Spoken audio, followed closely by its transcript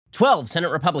12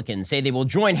 Senate Republicans say they will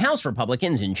join House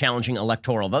Republicans in challenging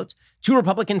electoral votes. 2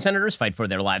 Republican senators fight for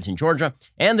their lives in Georgia.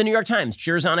 And the New York Times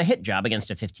cheers on a hit job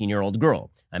against a 15-year-old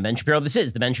girl. I'm Ben Shapiro. This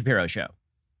is The Ben Shapiro Show.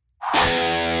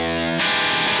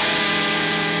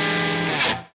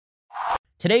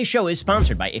 Today's show is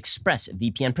sponsored by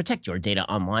ExpressVPN. Protect your data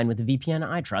online with the VPN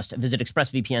I trust. Visit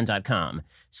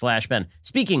expressvpn.com/Ben.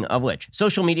 Speaking of which,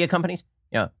 social media companies,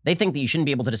 they think that you shouldn't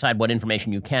be able to decide what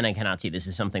information you can and cannot see. This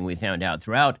is something we found out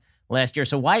throughout last year.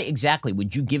 So why exactly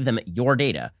would you give them your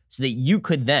data so that you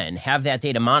could then have that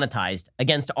data monetized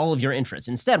against all of your interests?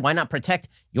 Instead, why not protect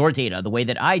your data the way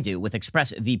that I do with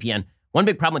ExpressVPN? One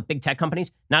big problem with big tech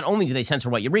companies, not only do they censor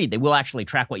what you read, they will actually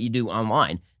track what you do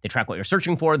online. They track what you're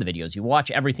searching for, the videos you watch,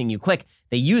 everything you click.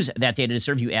 They use that data to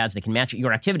serve you ads that can match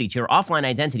your activity to your offline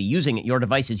identity using your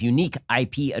device's unique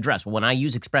IP address. Well, when I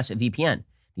use ExpressVPN,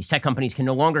 these tech companies can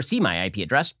no longer see my IP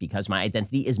address because my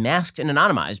identity is masked and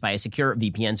anonymized by a secure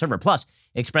VPN server. Plus,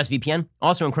 ExpressVPN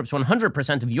also encrypts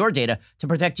 100% of your data to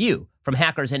protect you from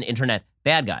hackers and internet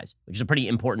bad guys, which is a pretty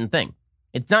important thing.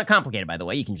 It's not complicated, by the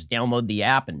way. You can just download the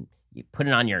app and you put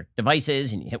it on your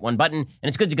devices and you hit one button and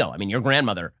it's good to go. I mean, your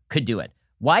grandmother could do it.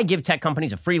 Why give tech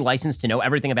companies a free license to know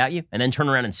everything about you and then turn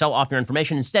around and sell off your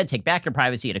information? Instead, take back your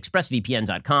privacy at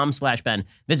expressvpn.com/Ben.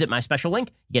 Visit my special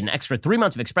link. You get an extra 3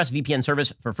 months of ExpressVPN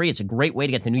service for free. It's a great way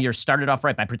to get the new year started off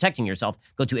right by protecting yourself.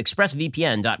 Go to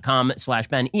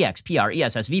expressvpn.com/Ben,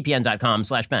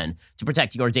 expressvpn.com/Ben to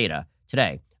protect your data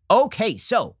today. Okay,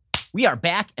 so we are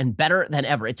back and better than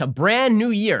ever. It's a brand new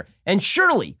year, and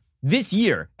surely this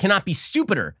year cannot be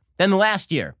stupider than the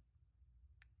last year.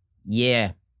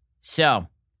 Yeah, so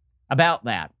about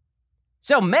that.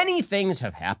 So many things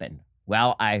have happened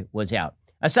while I was out.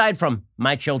 Aside from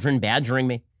my children badgering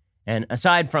me, and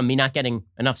aside from me not getting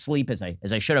enough sleep as I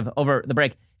should have over the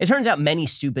break, it turns out many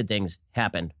stupid things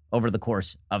happened over the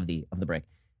course of the break.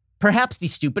 Perhaps the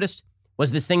stupidest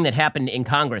was this thing that happened in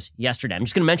Congress yesterday. I'm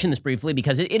just going to mention this briefly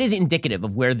because it is indicative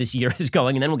of where this year is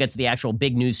going, and then we'll get to the actual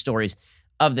big news stories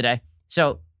of the day.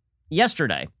 So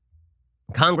yesterday,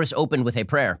 Congress opened with a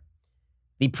prayer.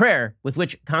 The prayer with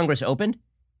which Congress opened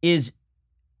is,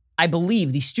 I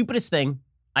believe, the stupidest thing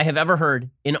I have ever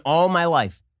heard in all my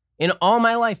life. In all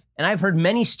my life. And I've heard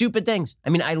many stupid things.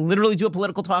 I mean, I literally do a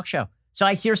political talk show. So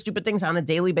I hear stupid things on a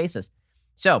daily basis.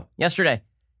 So yesterday,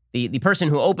 the person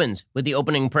who opens with the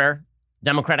opening prayer,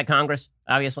 Democratic Congress,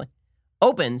 obviously,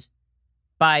 opens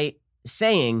by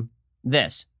saying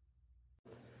this.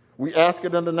 We ask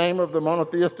it in the name of the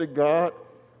monotheistic God,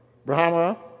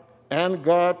 Brahma, and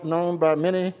God known by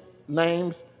many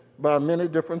names, by many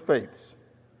different faiths.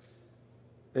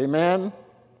 A man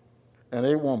and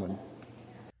a woman.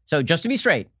 So just to be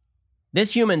straight,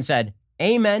 this human said,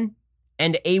 amen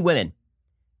and a women.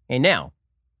 And now,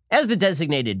 as the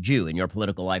designated Jew in your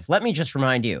political life, let me just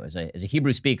remind you, as a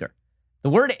Hebrew speaker, the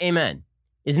word amen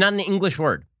is not an English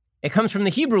word. It comes from the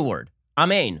Hebrew word,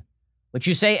 amen, which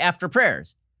you say after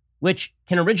prayers, which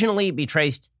can originally be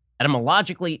traced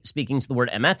etymologically speaking to the word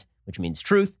emet, which means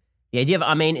truth. The idea of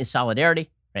amen is solidarity,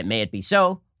 right? May it be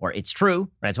so, or it's true,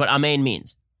 right? That's what amen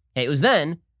means. Okay, it was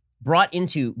then brought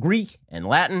into Greek and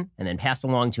Latin and then passed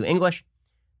along to English.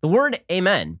 The word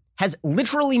amen has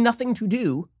literally nothing to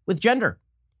do with gender.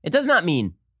 It does not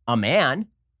mean a man.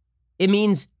 It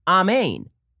means amen.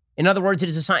 In other words, it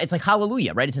is a sign. It's like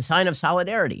hallelujah, right? It's a sign of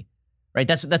solidarity, right?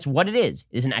 That's what it is.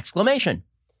 It is an exclamation.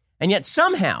 And yet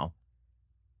somehow,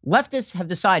 leftists have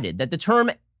decided that the term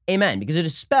amen, because it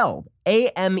is spelled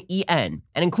A-M-E-N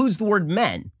and includes the word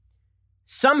men,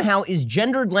 somehow is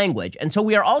gendered language. And so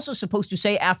we are also supposed to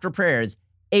say after prayers,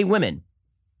 a women.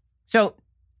 So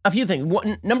a few things.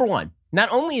 Number one, not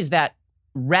only is that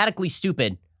radically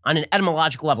stupid on an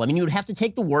etymological level, I mean, you would have to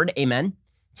take the word amen,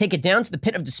 take it down to the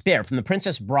pit of despair from the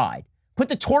Princess Bride, put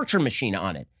the torture machine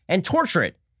on it, and torture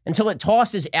it until it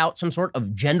tosses out some sort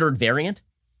of gendered variant.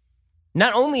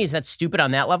 Not only is that stupid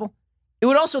on that level, it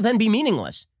would also then be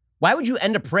meaningless. Why would you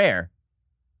end a prayer,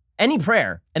 any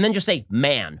prayer, and then just say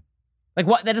man? Like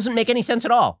what? That doesn't make any sense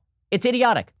at all. It's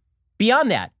idiotic.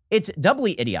 Beyond that, it's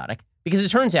doubly idiotic because it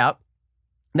turns out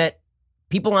that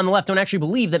people on the left don't actually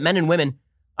believe that men and women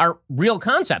are real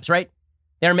concepts, right?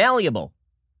 They're malleable,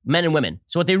 men and women.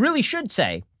 So what they really should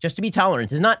say, just to be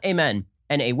tolerant, is not amen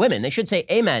and a women. They should say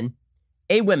amen,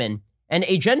 a women, and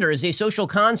a gender is a social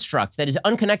construct that is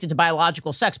unconnected to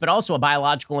biological sex, but also a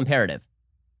biological imperative.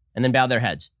 And then bow their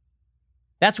heads.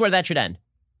 That's where that should end.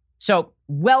 So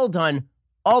well done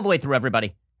all the way through,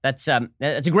 everybody. That's a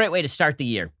great way to start the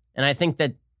year. And I think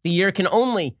that the year can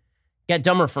only get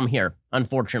dumber from here,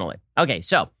 unfortunately. Okay,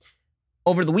 so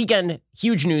over the weekend,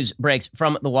 huge news breaks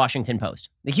from the Washington Post.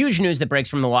 The huge news that breaks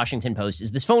from the Washington Post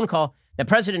is this phone call that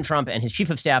President Trump and his chief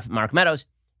of staff, Mark Meadows,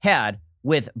 had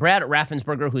with Brad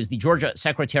Raffensperger, who is the Georgia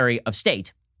Secretary of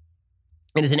State.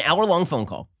 It is an hour-long phone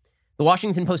call. The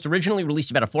Washington Post originally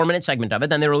released about a 4-minute segment of it.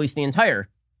 Then they released the entire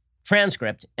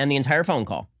transcript and the entire phone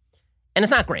call. And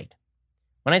it's not great.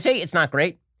 When I say it's not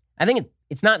great, I think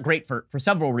it's not great for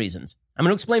several reasons. I'm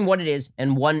going to explain what it is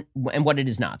and what it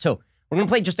is not. So we're going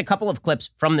to play just a couple of clips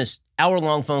from this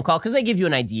hour-long phone call because they give you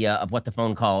an idea of what the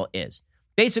phone call is.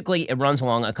 Basically, it runs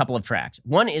along a couple of tracks.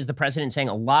 One is the president saying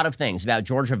a lot of things about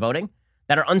Georgia voting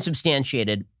that are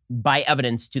unsubstantiated by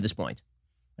evidence to this point.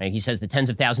 Right? He says the tens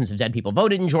of thousands of dead people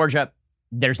voted in Georgia.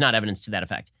 There's not evidence to that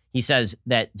effect. He says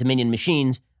that Dominion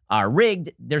machines are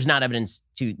rigged. There's not evidence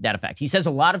to that effect. He says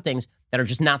a lot of things that are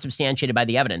just not substantiated by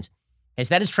the evidence. Okay,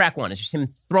 so that is track one. It's just him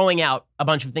throwing out a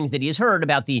bunch of things that he has heard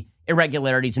about the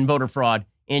irregularities and voter fraud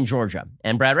in Georgia.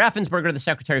 And Brad Raffensperger, the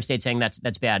Secretary of State, saying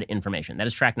that's bad information. That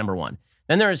is track number one.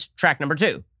 Then there is track number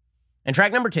two. And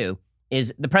track number two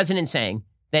is the president saying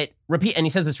that, and he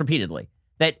says this repeatedly,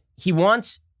 that he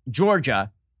wants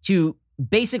Georgia to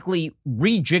basically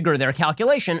rejigger their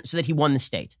calculation so that he won the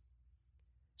state.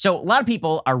 So a lot of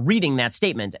people are reading that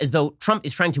statement as though Trump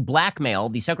is trying to blackmail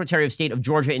the Secretary of State of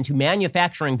Georgia into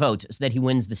manufacturing votes so that he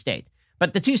wins the state.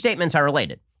 But the two statements are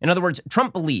related. In other words,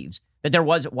 Trump believes that there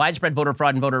was widespread voter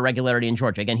fraud and voter irregularity in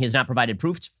Georgia. Again, he has not provided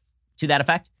proof to that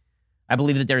effect. I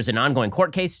believe that there is an ongoing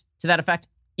court case to that effect.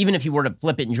 Even if you were to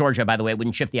flip it in Georgia, by the way, it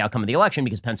wouldn't shift the outcome of the election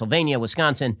because Pennsylvania,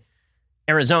 Wisconsin,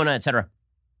 Arizona, et cetera.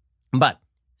 But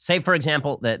say, for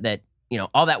example, that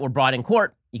all that were brought in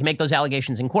court. You can make those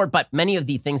allegations in court, but many of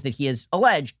the things that he has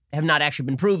alleged have not actually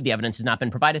been proved. The evidence has not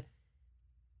been provided.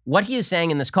 What he is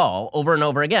saying in this call over and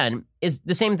over again is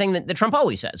the same thing that Trump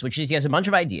always says, which is he has a bunch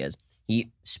of ideas.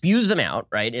 He spews them out,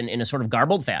 right, in a sort of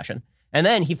garbled fashion. And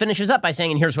then he finishes up by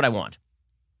saying, and here's what I want.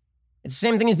 It's the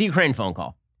same thing as the Ukraine phone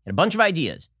call. He had a bunch of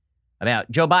ideas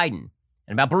about Joe Biden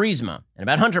and about Burisma and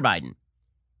about Hunter Biden.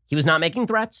 He was not making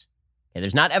threats. Okay,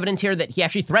 there's not evidence here that he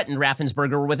actually threatened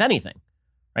Raffensperger with anything.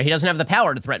 Right? He doesn't have the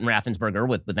power to threaten Raffensperger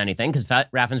with anything because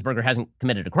Raffensperger hasn't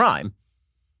committed a crime.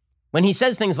 When he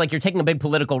says things like you're taking a big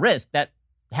political risk, that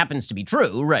happens to be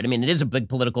true, right? I mean, it is a big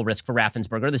political risk for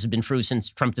Raffensperger. This has been true since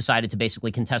Trump decided to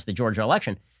basically contest the Georgia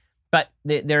election. But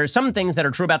there are some things that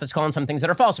are true about this call and some things that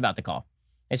are false about the call.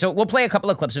 And so we'll play a couple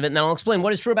of clips of it, and then I'll explain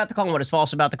what is true about the call and what is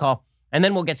false about the call. And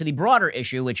then we'll get to the broader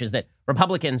issue, which is that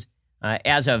Republicans,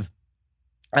 as of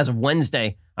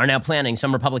Wednesday, are now planning,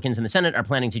 some Republicans in the Senate are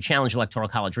planning to challenge Electoral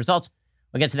College results.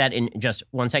 We'll get to that in just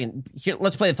one second. Here,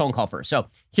 let's play the phone call first. So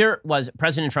here was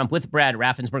President Trump with Brad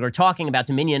Raffensperger talking about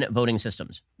Dominion voting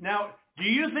systems. Now, do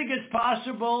you think it's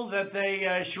possible that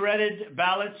they shredded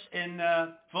ballots in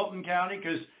Fulton County?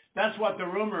 Because that's what the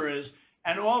rumor is.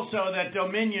 And also that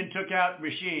Dominion took out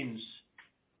machines.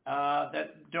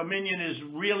 That Dominion is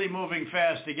really moving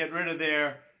fast to get rid of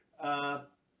their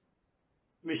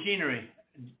machinery.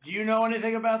 Do you know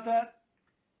anything about that?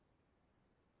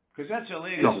 Because that's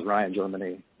illegal. This is Ryan,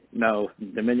 Germany. No,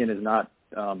 Dominion has not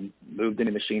moved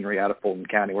any machinery out of Fulton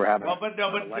County. We're having. But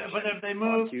have they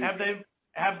moved?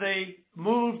 Have they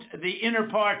moved the inner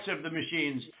parts of the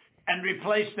machines and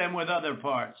replaced them with other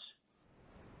parts?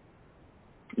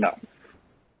 No.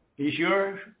 You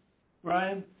sure,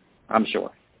 Ryan? I'm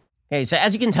sure. Okay, so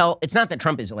as you can tell, it's not that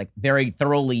Trump is like very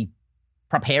thoroughly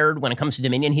prepared when it comes to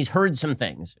Dominion. He's heard some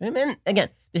things. And again,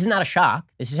 this is not a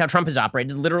shock. This is how Trump has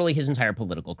operated literally his entire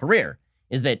political career,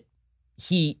 is that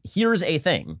he hears a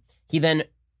thing, he then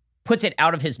puts it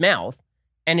out of his mouth,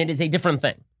 and it is a different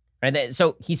thing. Right?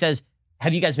 So he says,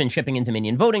 have you guys been shipping in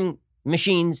Dominion voting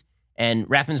machines? And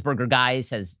Raffensperger guy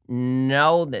says,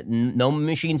 no, that no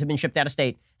machines have been shipped out of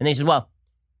state. And then he says, well,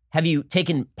 have you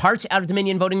taken parts out of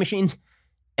Dominion voting machines?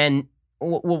 And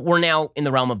we're now in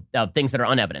the realm of things that are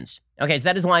unevidenced. Okay, so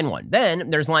that is line one. Then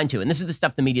there's line two, and this is the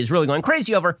stuff the media is really going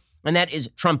crazy over, and that is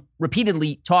Trump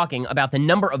repeatedly talking about the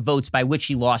number of votes by which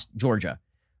he lost Georgia,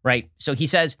 right? So he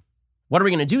says, what are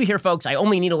we going to do here, folks? I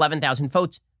only need 11,000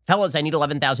 votes. Fellas, I need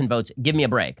 11,000 votes. Give me a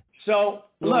break. So,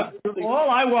 look,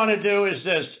 all I want to do is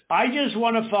this. I just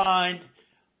want to find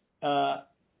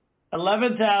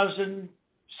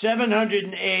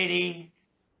 11,780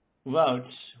 votes,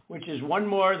 which is one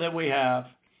more than we have,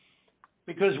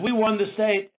 because we won the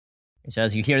state. So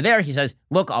as you hear there, he says,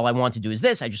 look, all I want to do is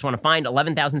this. I just want to find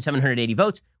 11,780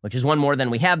 votes, which is one more than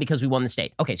we have because we won the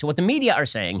state. Okay, so what the media are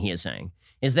saying, he is saying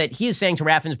to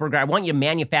Raffensperger, I want you to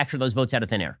manufacture those votes out of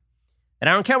thin air. And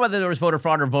I don't care whether there was voter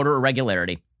fraud or voter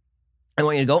irregularity. I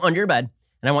want you to go under your bed,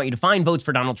 and I want you to find votes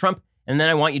for Donald Trump, and then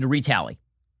I want you to retally.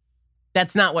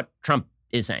 That's not what Trump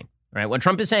is saying. Right? What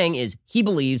Trump is saying is he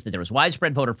believes that there was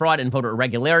widespread voter fraud and voter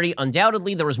irregularity.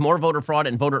 Undoubtedly, there was more voter fraud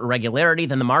and voter irregularity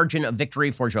than the margin of victory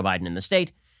for Joe Biden in the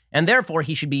state, and therefore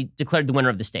he should be declared the winner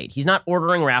of the state. He's not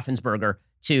ordering Raffensperger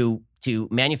to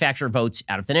manufacture votes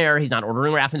out of thin air. He's not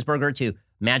ordering Raffensperger to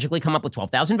magically come up with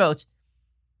 12,000 votes.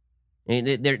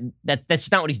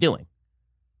 That's not what he's doing.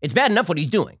 It's bad enough what he's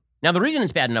doing. Now, the reason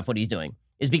it's bad enough what he's doing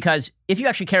is because if you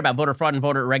actually care about voter fraud and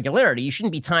voter irregularity, you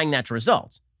shouldn't be tying that to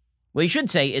results. What you should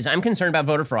say is, I'm concerned about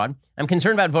voter fraud. I'm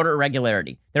concerned about voter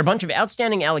irregularity. There are a bunch of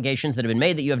outstanding allegations that have been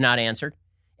made that you have not answered.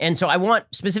 And so I want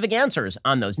specific answers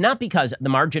on those, not because the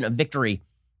margin of victory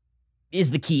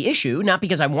is the key issue, not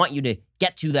because I want you to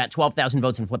get to that 12,000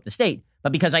 votes and flip the state,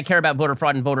 but because I care about voter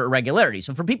fraud and voter irregularity.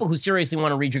 So for people who seriously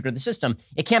want to rejigger the system,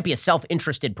 it can't be a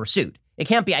self-interested pursuit. It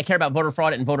can't be, I care about voter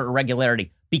fraud and voter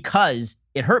irregularity because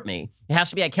it hurt me. It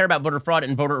has to be, I care about voter fraud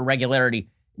and voter irregularity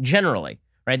generally,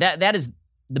 right? That is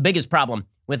the biggest problem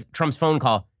with Trump's phone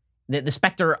call, the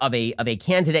specter of a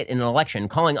candidate in an election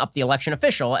calling up the election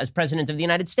official as president of the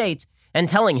United States and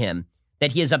telling him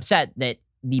that he is upset that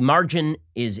the margin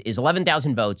is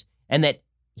 11,000 votes and that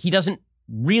he doesn't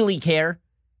really care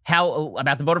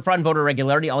about the voter fraud and voter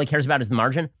irregularity. All he cares about is the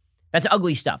margin. That's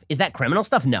ugly stuff. Is that criminal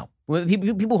stuff? No.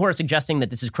 People who are suggesting that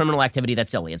this is criminal activity,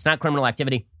 that's silly. It's not criminal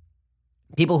activity.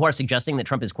 People who are suggesting that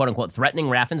Trump is quote unquote threatening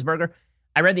Raffensperger.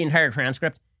 I read the entire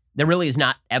transcript. There really is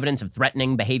not evidence of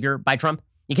threatening behavior by Trump.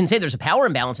 You can say there's a power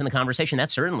imbalance in the conversation.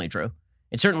 That's certainly true.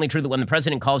 It's certainly true that when the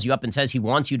president calls you up and says he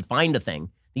wants you to find a thing,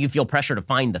 that you feel pressure to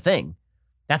find the thing.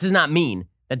 That does not mean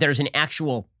that there's an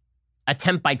actual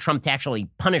attempt by Trump to actually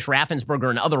punish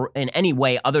Raffensperger in any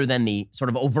way other than the sort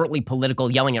of overtly political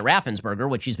yelling at Raffensperger,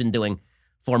 which he's been doing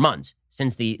for months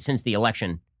since the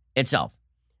election itself.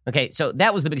 Okay, so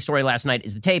that was the big story last night,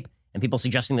 is the tape. And people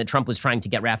suggesting that Trump was trying to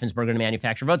get Raffensperger to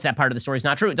manufacture votes. That part of the story is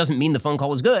not true. It doesn't mean the phone call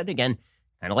was good. Again,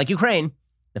 kind of like Ukraine,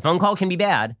 the phone call can be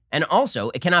bad. And also,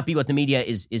 it cannot be what the media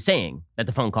is saying that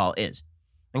the phone call is.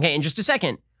 Okay, in just a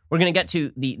second, we're going to get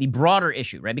to the broader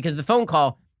issue, right? Because the phone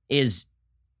call is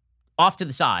off to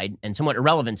the side and somewhat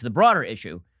irrelevant to the broader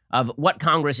issue of what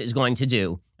Congress is going to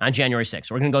do on January 6th.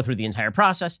 So we're going to go through the entire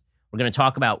process. We're going to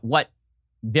talk about what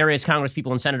various Congress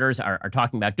people and senators are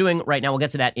talking about doing right now. We'll get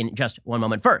to that in just one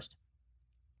moment. First,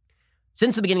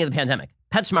 since the beginning of the pandemic,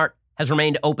 PetSmart has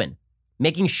remained open,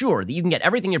 making sure that you can get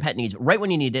everything your pet needs right when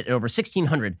you need it at over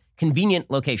 1,600 convenient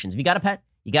locations. If you got a pet,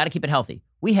 you got to keep it healthy.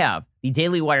 We have the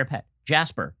Daily Wire pet,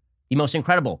 Jasper, the most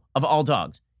incredible of all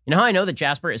dogs. You know how I know that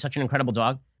Jasper is such an incredible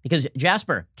dog? Because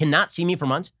Jasper cannot see me for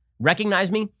months,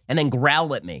 recognize me, and then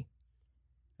growl at me.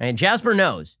 And Jasper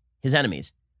knows his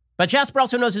enemies. But Jasper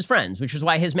also knows his friends, which is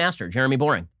why his master, Jeremy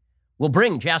Boring, will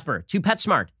bring Jasper to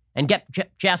PetSmart and get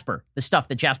Jasper the stuff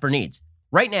that Jasper needs.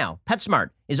 Right now, PetSmart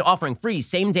is offering free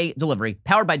same-day delivery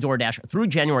powered by DoorDash through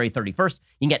January 31st.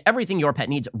 You can get everything your pet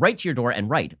needs right to your door and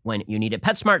right when you need it.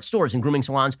 PetSmart stores and grooming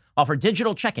salons offer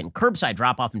digital check-in, curbside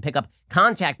drop-off and pickup,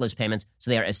 contactless payments, so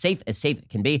they are as safe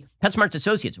can be. PetSmart's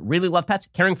associates really love pets.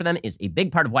 Caring for them is a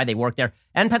big part of why they work there.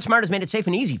 And PetSmart has made it safe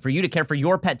and easy for you to care for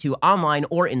your pet too, online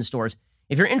or in stores.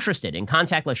 If you're interested in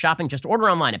contactless shopping, just order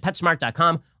online at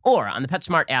PetSmart.com or on the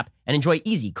PetSmart app and enjoy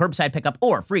easy curbside pickup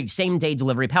or free same-day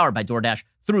delivery powered by DoorDash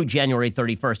through January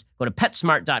 31st. Go to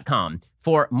PetSmart.com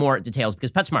for more details,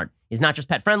 because PetSmart is not just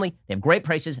pet-friendly. They have great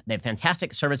prices, they have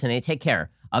fantastic service, and they take care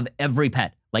of every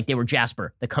pet like they were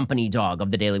Jasper, the company dog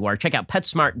of the Daily Wire. Check out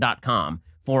PetSmart.com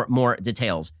for more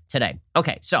details today.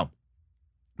 Okay, so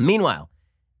meanwhile,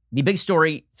 the big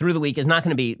story through the week is not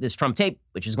going to be this Trump tape,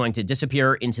 which is going to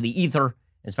disappear into the ether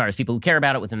as far as people who care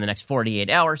about it within the next 48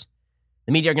 hours.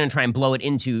 The media are going to try and blow it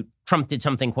into Trump did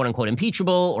something quote unquote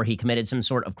impeachable, or he committed some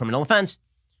sort of criminal offense.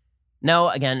 No,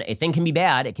 again, a thing can be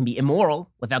bad. It can be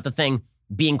immoral without the thing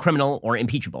being criminal or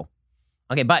impeachable.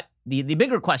 Okay, but the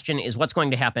bigger question is what's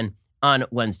going to happen on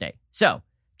Wednesday. So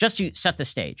just to set the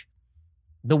stage,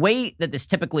 the way that this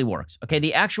typically works, okay,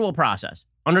 the actual process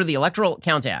under the Electoral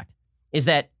Count Act is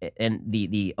that, and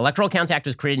the Electoral Count Act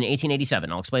was created in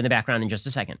 1887. I'll explain the background in just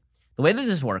a second. The way that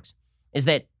this works is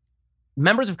that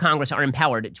members of Congress are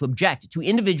empowered to object to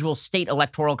individual state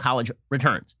electoral college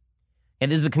returns. And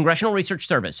this is the Congressional Research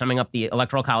Service summing up the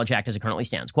Electoral College Act as it currently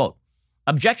stands. Quote,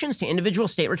 objections to individual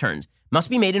state returns must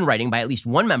be made in writing by at least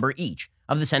one member each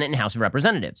of the Senate and House of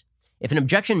Representatives. If an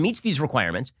objection meets these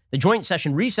requirements, the joint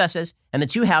session recesses and the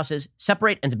two houses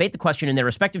separate and debate the question in their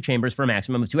respective chambers for a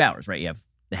maximum of 2 hours, right? You have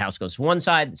the House goes to one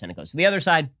side, the Senate goes to the other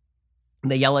side.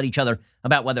 They yell at each other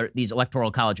about whether these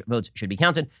electoral college votes should be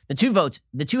counted. The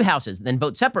two houses then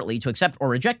vote separately to accept or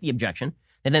reject the objection.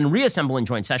 They then reassemble in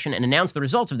joint session and announce the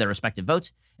results of their respective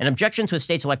votes. An objection to a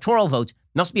state's electoral vote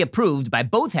must be approved by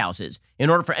both houses in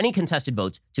order for any contested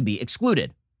votes to be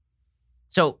excluded.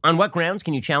 So on what grounds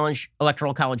can you challenge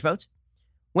electoral college votes?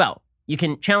 Well, you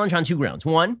can challenge on two grounds.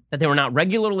 One, that they were not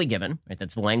regularly given, right?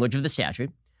 That's the language of the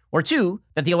statute. Or two,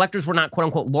 that the electors were not, quote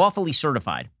unquote, lawfully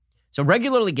certified. So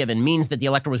regularly given means that the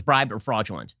elector was bribed or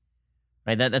fraudulent,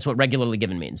 right? That's what regularly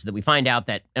given means, that we find out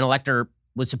that an elector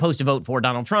was supposed to vote for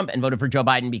Donald Trump and voted for Joe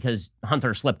Biden because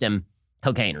Hunter slipped him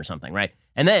cocaine or something, right?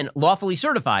 And then lawfully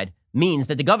certified means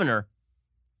that the governor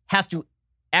has to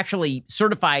actually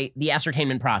certify the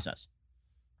ascertainment process,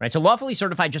 right? So lawfully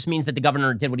certified just means that the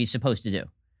governor did what he's supposed to do.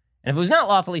 And if it was not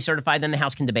lawfully certified, then the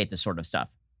House can debate this sort of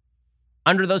stuff.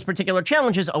 Under those particular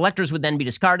challenges, electors would then be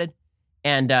discarded,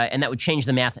 and that would change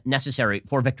the math necessary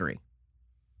for victory.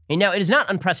 And now, it is not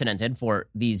unprecedented for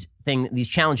these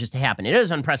challenges to happen. It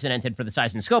is unprecedented for the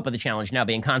size and scope of the challenge now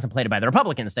being contemplated by the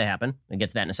Republicans to happen. We'll get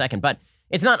to that in a second. But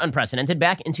it's not unprecedented.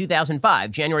 Back in 2005,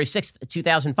 January 6th,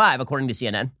 2005, according to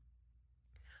CNN,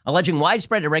 alleging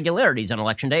widespread irregularities on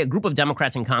Election Day, a group of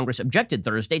Democrats in Congress objected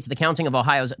Thursday to the counting of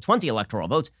Ohio's 20 electoral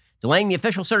votes, delaying the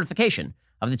official certification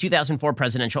of the 2004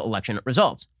 presidential election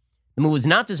results. The move was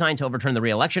not designed to overturn the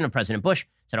re-election of President Bush,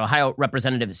 said Ohio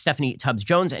Representative Stephanie Tubbs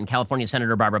Jones and California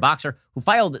Senator Barbara Boxer, who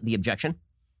filed the objection.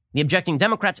 The objecting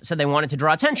Democrats said they wanted to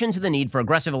draw attention to the need for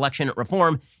aggressive election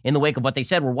reform in the wake of what they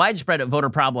said were widespread voter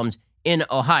problems in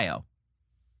Ohio.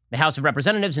 The House of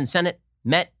Representatives and Senate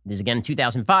met, this is again in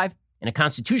 2005, in a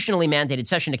constitutionally mandated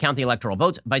session to count the electoral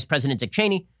votes. Vice President Dick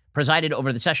Cheney presided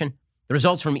over the session. The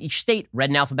results from each state, read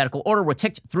in alphabetical order, were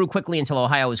ticked through quickly until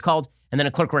Ohio was called, and then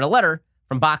a clerk read a letter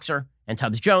from Boxer and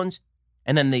Tubbs Jones,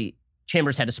 and then the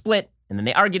chambers had to split, and then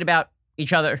they argued about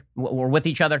each other, or with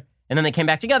each other, and then they came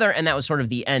back together, and that was sort of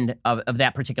the end of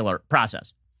that particular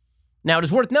process. Now, it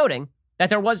is worth noting that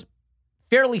there was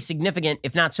fairly significant,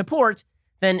 if not support,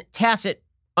 then tacit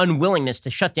unwillingness to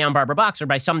shut down Barbara Boxer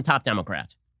by some top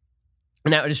Democrats.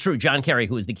 Now, it is true, John Kerry,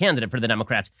 who is the candidate for the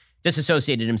Democrats,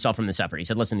 disassociated himself from this effort. He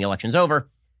said, listen, the election's over.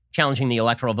 Challenging the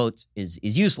electoral votes is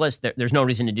useless. There's no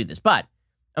reason to do this. But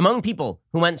among people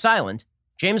who went silent,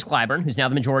 James Clyburn, who's now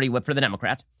the majority whip for the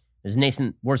Democrats, this is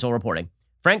Nathan Wurzel reporting,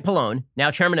 Frank Pallone, now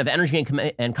chairman of Energy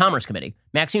and Commerce Committee,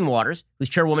 Maxine Waters, who's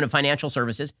chairwoman of Financial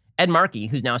Services, Ed Markey,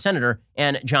 who's now a senator,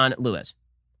 and John Lewis.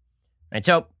 Right,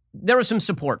 so there was some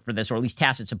support for this, or at least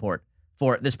tacit support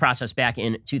for this process back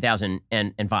in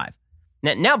 2005.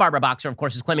 Now Barbara Boxer, of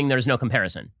course, is claiming there is no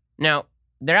comparison. Now,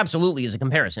 there absolutely is a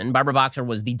comparison. Barbara Boxer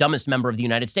was the dumbest member of the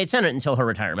United States Senate until her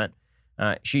retirement.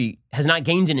 She has not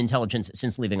gained in intelligence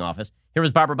since leaving office. Here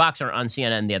was Barbara Boxer on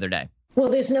CNN the other day. Well,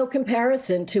 there's no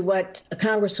comparison to what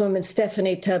Congresswoman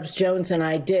Stephanie Tubbs Jones and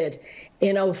I did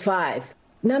in 2005.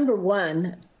 Number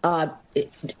one,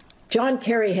 John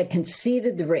Kerry had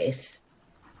conceded the race.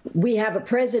 We have a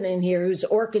president here who's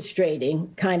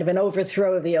orchestrating kind of an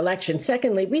overthrow of the election.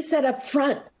 Secondly, we said up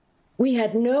front, we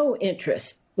had no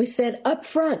interest. We said up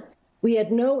front, we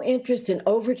had no interest in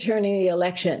overturning the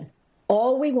election.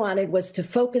 All we wanted was to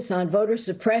focus on voter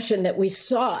suppression that we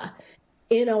saw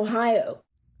in Ohio.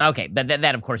 Okay, but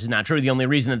that, of course, is not true. The only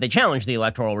reason that they challenged the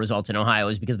electoral results in Ohio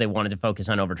is because they wanted to focus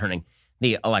on overturning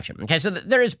the election. Okay, so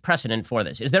there is precedent for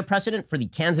this. Is there precedent for the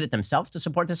candidate themselves to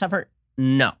support this effort?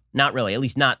 No, not really, at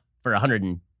least not for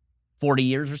 140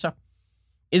 years or so.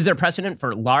 Is there precedent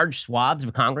for large swaths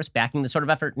of Congress backing this sort of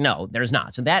effort? No, there's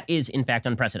not. So that is, in fact,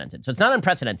 unprecedented. So it's not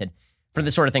unprecedented for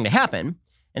this sort of thing to happen. And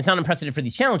it's not unprecedented for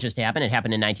these challenges to happen. It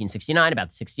happened in 1969, about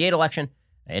the 68 election.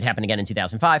 It happened again in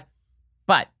 2005.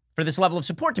 But for this level of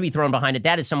support to be thrown behind it,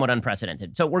 that is somewhat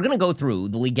unprecedented. So we're going to go through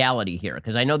the legality here,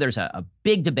 because I know there's a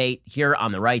big debate here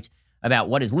on the right about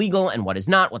what is legal and what is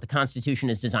not, what the Constitution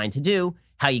is designed to do,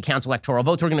 how you count electoral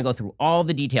votes. We're going to go through all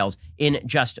the details in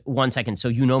just 1 second, so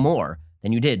you know more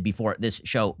than you did before this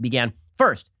show began.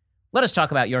 First, let us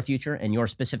talk about your future and your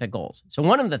specific goals. So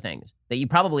one of the things that you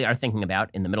probably are thinking about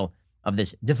in the middle of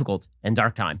this difficult and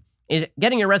dark time is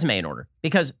getting your resume in order,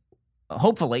 because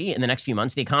hopefully in the next few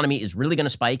months, the economy is really going to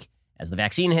spike as the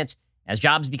vaccine hits, as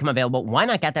jobs become available. Why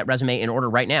not get that resume in order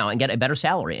right now and get a better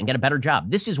salary and get a better job?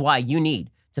 This is why you need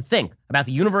to think about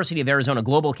the University of Arizona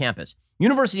Global Campus.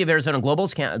 University of Arizona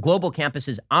Global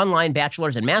Campus's online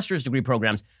bachelor's and master's degree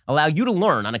programs allow you to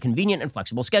learn on a convenient and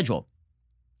flexible schedule.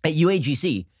 At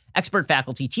UAGC, expert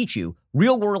faculty teach you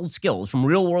real-world skills from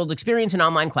real-world experience in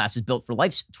online classes built for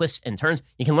life's twists and turns.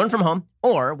 You can learn from home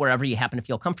or wherever you happen to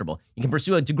feel comfortable. You can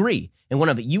pursue a degree in one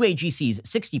of UAGC's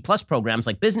 60-plus programs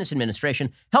like business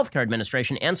administration, healthcare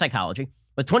administration, and psychology.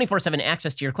 With 24/7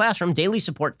 access to your classroom, daily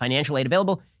support, financial aid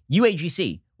available,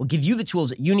 UAGC will give you the tools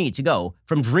that you need to go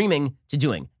from dreaming to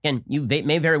doing. Again, you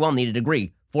may very well need a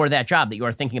degree for that job that you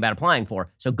are thinking about applying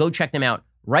for. So go check them out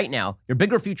right now. Your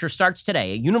bigger future starts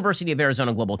today at University of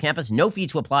Arizona Global Campus. No fee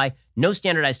to apply, no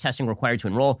standardized testing required to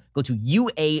enroll. Go to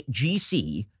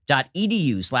uagc.edu/Ben.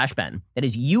 That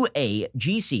is uagc.edu/Ben,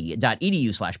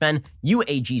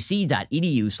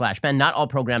 uagc.edu/Ben. Not all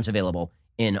programs available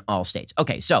in all states.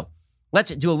 Okay, so let's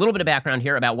do a little bit of background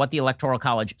here about what the Electoral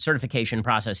College certification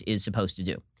process is supposed to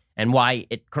do and why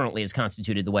it currently is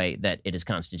constituted the way that it is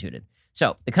constituted.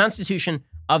 So the Constitution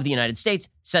of the United States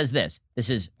says this. This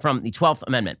is from the 12th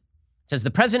Amendment. It says,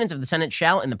 the President of the Senate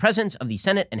shall, in the presence of the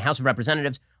Senate and House of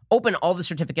Representatives, open all the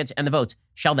certificates, and the votes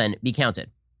shall then be counted.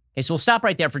 Okay, so we'll stop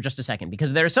right there for just a second,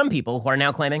 because there are some people who are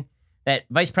now claiming that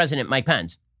Vice President Mike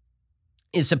Pence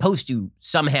is supposed to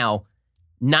somehow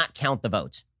not count the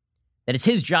votes, that it's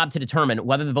his job to determine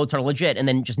whether the votes are legit and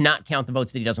then just not count the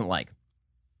votes that he doesn't like.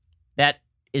 That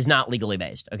is not legally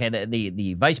based. Okay,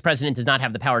 the vice president does not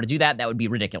have the power to do that. That would be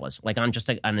ridiculous. Like on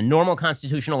a normal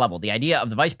constitutional level, the idea of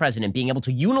the vice president being able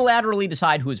to unilaterally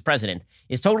decide who is president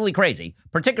is totally crazy,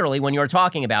 particularly when you're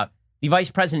talking about the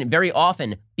vice president very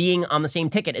often being on the same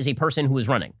ticket as a person who is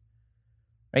running.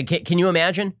 Right? Can you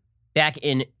imagine back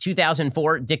in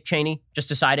 2004, Dick Cheney just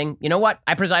deciding, you know what,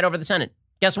 I preside over the Senate.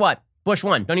 Guess what? Bush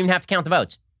won. Don't even have to count the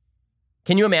votes.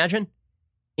 Can you imagine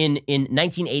in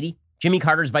 1980, Jimmy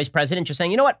Carter's vice president just saying,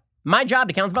 you know what? My job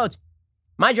to count the votes.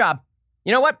 My job.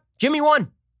 You know what? Jimmy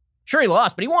won. Sure, he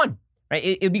lost, but he won. Right?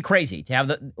 It would be crazy to have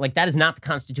that is not the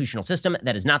constitutional system.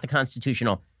 That is not the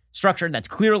constitutional structure. That's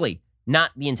clearly not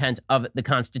the intent of the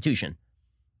Constitution.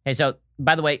 Okay, so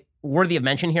by the way, worthy of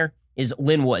mention here is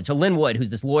Lynn Wood. So Lynn Wood, who's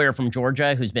this lawyer from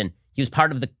Georgia, he was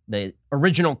part of the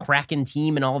original Kraken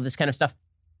team and all of this kind of stuff.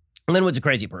 Lynn Wood's a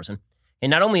crazy person.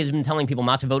 And not only has he been telling people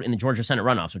not to vote in the Georgia Senate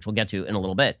runoffs, which we'll get to in a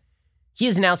little bit, he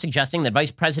is now suggesting that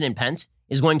Vice President Pence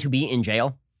is going to be in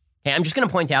jail. Okay, I'm just going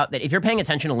to point out that if you're paying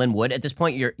attention to Lynn Wood at this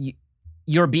point,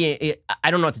 you're being, I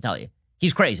don't know what to tell you.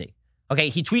 He's crazy. Okay,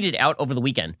 he tweeted out over the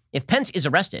weekend, if Pence is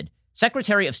arrested,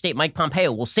 Secretary of State Mike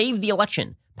Pompeo will save the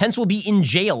election. Pence will be in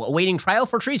jail awaiting trial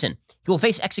for treason. He will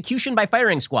face execution by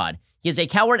firing squad. He is a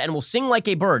coward and will sing like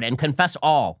a bird and confess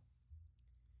all.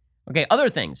 Okay, other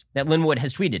things that Lynn Wood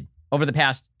has tweeted over the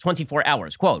past 24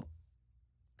 hours. Quote,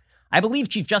 I believe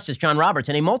Chief Justice John Roberts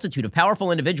and a multitude of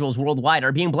powerful individuals worldwide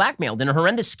are being blackmailed in a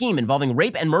horrendous scheme involving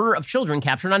rape and murder of children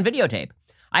captured on videotape.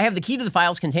 I have the key to the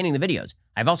files containing the videos.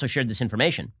 I've also shared this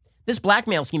information. This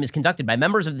blackmail scheme is conducted by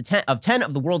members of 10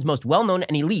 of the world's most well-known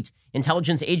and elite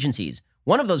intelligence agencies.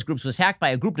 One of those groups was hacked by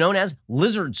a group known as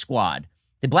Lizard Squad.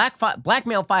 The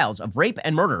blackmail files of rape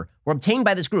and murder were obtained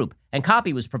by this group, and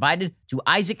copy was provided to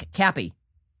Isaac Cappy.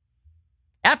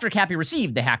 After Cappy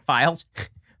received the hacked files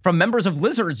from members of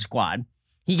Lizard Squad,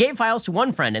 he gave files to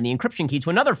one friend and the encryption key to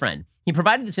another friend. He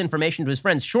provided this information to his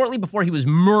friends shortly before he was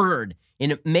murdered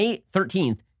in May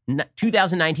 13th,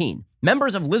 2019.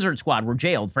 Members of Lizard Squad were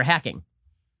jailed for hacking.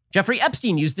 Jeffrey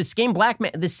Epstein used this same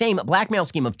blackmail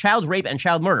scheme of child rape and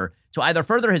child murder to either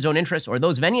further his own interests or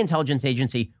those of any intelligence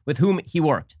agency with whom he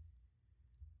worked.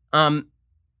 Okay,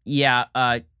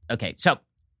 so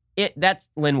that's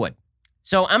Lynn Wood.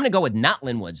 So I'm going to go with not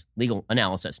Lynn Wood's legal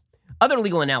analysis. Other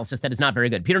legal analysis that is not very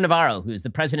good. Peter Navarro, who is the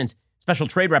president's special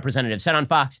trade representative, said on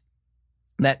Fox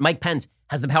that Mike Pence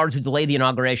has the power to delay the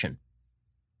inauguration.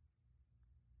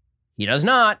 He does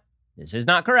not. This is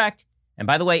not correct. And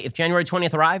by the way, if January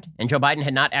 20th arrived and Joe Biden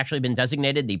had not actually been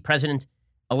designated the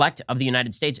president-elect of the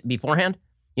United States beforehand,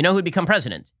 you know who'd become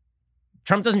president?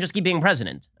 Trump doesn't just keep being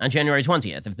president on January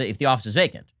 20th if the office is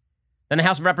vacant. Then the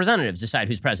House of Representatives decide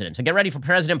who's president. So get ready for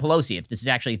President Pelosi if this is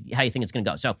actually how you think it's going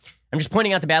to go. So I'm just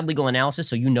pointing out the bad legal analysis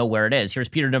so you know where it is. Here's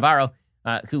Peter Navarro,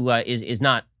 who is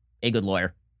not a good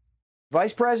lawyer.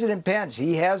 Vice President Pence,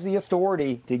 he has the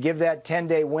authority to give that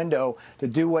 10-day window to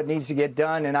do what needs to get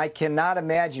done, and I cannot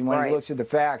imagine when he looks at the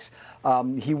facts,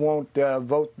 he won't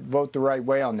vote the right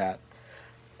way on that.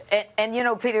 And you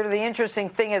know, Peter, the interesting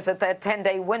thing is that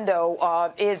 10-day window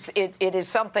it is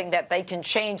something that they can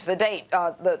change the date.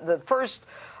 The first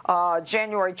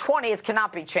January 20th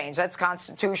cannot be changed. That's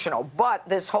constitutional. But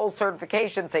this whole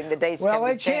certification thing, the dates can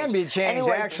be changed. Well, it can be changed,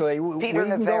 anyway, actually. Peter we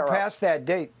can go past that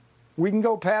date. We can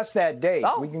go past that date.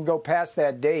 Oh. We can go past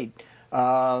that date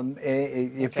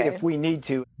if we need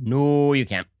to. No, you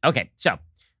can't. Okay, so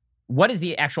what is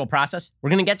the actual process? We're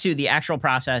going to get to the actual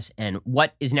process and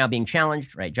what is now being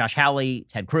challenged, right? Josh Hawley,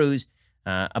 Ted Cruz,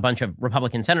 a bunch of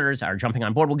Republican senators are jumping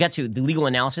on board. We'll get to the legal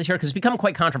analysis here because it's become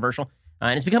quite controversial.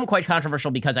 And it's become quite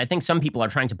controversial because I think some people are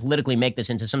trying to politically make this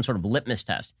into some sort of litmus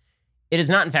test. It is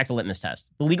not, in fact, a litmus test.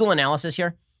 The legal analysis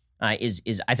here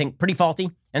is I think, pretty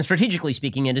faulty. And strategically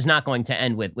speaking, it is not going to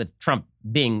end with Trump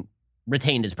being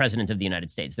retained as president of the United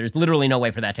States. There's literally no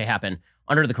way for that to happen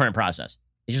under the current process.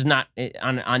 It's just not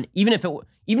on even if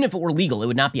it were legal, it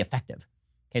would not be effective.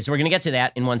 Okay, so we're going to get to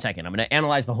that in 1 second. I'm going to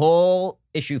analyze the whole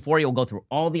issue for you. We'll go through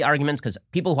all the arguments because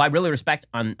people who I really respect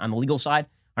on the legal side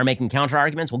are making counter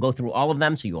arguments. We'll go through all of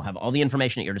them so you'll have all the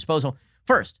information at your disposal.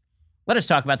 First, let us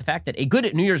talk about the fact that a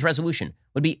good New Year's resolution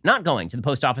would be not going to the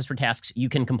post office for tasks you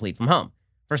can complete from home.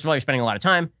 First of all, you're spending a lot of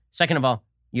time. Second of all,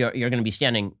 you're going to be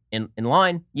standing in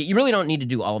line. You really don't need to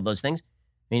do all of those things.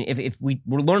 I mean, if we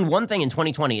learned one thing in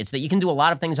 2020, it's that you can do a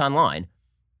lot of things online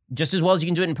just as well as you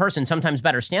can do it in person, sometimes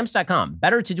better. Stamps.com,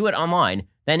 better to do it online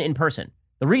than in person.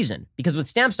 The reason, because with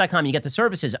Stamps.com, you get the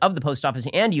services of the post office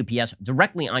and UPS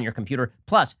directly on your computer,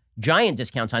 plus giant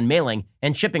discounts on mailing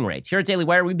and shipping rates. Here at Daily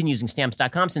Wire, we've been using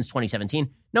Stamps.com since 2017.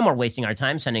 No more wasting our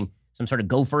time sending some sort of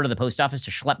gopher to the post office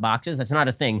to schlep boxes. That's not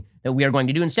a thing that we are going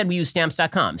to do. Instead, we use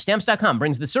Stamps.com. Stamps.com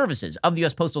brings the services of the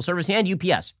U.S. Postal Service and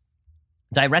UPS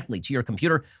directly to your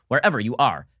computer wherever you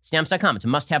are. Stamps.com, it's a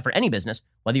must-have for any business,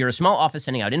 whether you're a small office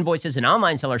sending out invoices, an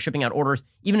online seller shipping out orders,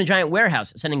 even a giant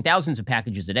warehouse sending thousands of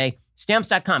packages a day.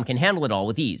 Stamps.com can handle it all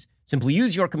with ease. Simply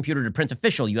use your computer to print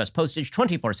official U.S. postage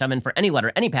 24/7 for any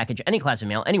letter, any package, any class of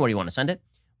mail, anywhere you want to send it.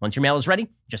 Once your mail is ready,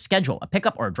 just schedule a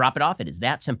pickup or drop it off. It is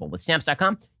that simple. With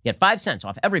Stamps.com, you get 5 cents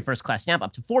off every first-class stamp,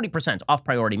 up to 40% off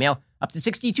priority mail, up to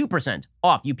 62%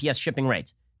 off UPS shipping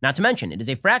rates. Not to mention, it is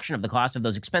a fraction of the cost of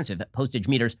those expensive postage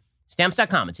meters.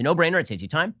 Stamps.com, it's a no-brainer. It saves you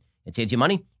time. It saves you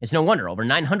money. It's no wonder over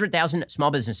 900,000 small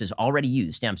businesses already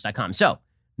use Stamps.com. So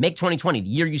make 2020 the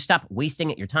year you stop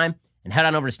wasting your time and head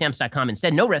on over to Stamps.com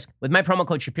instead. No risk. With my promo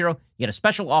code Shapiro, you get a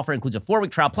special offer. Includes a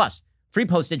 4-week trial plus free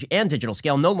postage and digital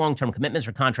scale. No long-term commitments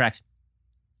or contracts.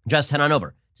 Just head on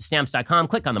over to Stamps.com.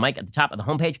 Click on the mic at the top of the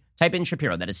homepage. Type in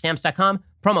Shapiro. That is Stamps.com.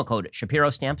 Promo code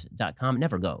Shapiro. Stamps.com.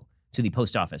 Never go to the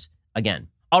post office again.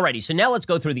 Alrighty, so now let's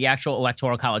go through the actual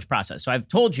Electoral College process. So I've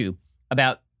told you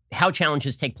about how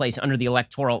challenges take place under the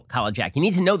Electoral College Act. You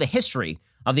need to know the history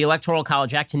of the Electoral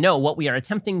College Act to know what we are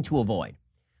attempting to avoid.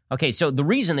 Okay, so the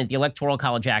reason that the Electoral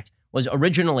College Act was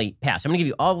originally passed, I'm going to give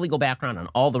you all the legal background on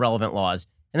all the relevant laws,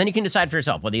 and then you can decide for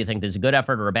yourself whether you think this is a good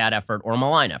effort or a bad effort or a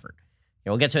malign effort. Okay,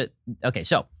 we'll get to it. Okay,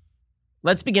 so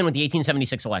let's begin with the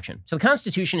 1876 election. So the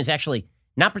Constitution is actually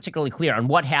not particularly clear on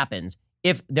what happens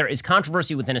if there is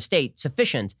controversy within a state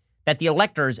sufficient that the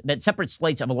electors, that separate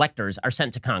slates of electors are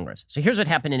sent to Congress. So here's what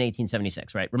happened in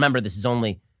 1876, right? Remember, this is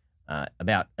only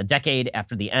about a decade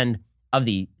after the end of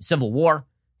the Civil War.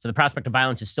 So the prospect of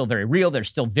violence is still very real. There's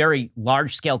still very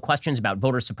large-scale questions about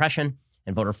voter suppression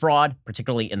and voter fraud,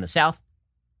 particularly in the South.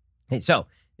 Okay, so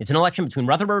it's an election between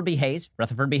Rutherford B. Hayes,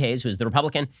 who is the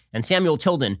Republican, and Samuel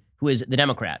Tilden, who is the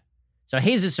Democrat. So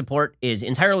Hayes' support is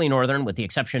entirely northern, with the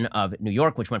exception of New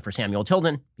York, which went for Samuel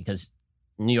Tilden, because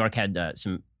New York had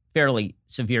some fairly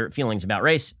severe feelings about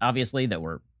race, obviously, that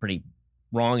were pretty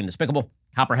wrong and despicable.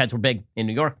 Copperheads were big in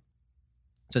New York.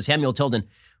 So Samuel Tilden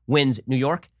wins New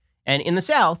York. And in the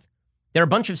South, there are a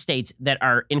bunch of states that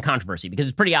are in controversy, because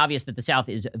it's pretty obvious that the South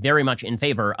is very much in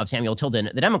favor of Samuel Tilden,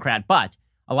 the Democrat, but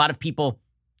a lot of people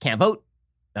can't vote.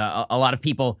 A lot of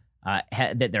people,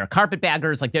 that they're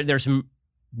carpetbaggers. Like there's some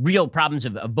real problems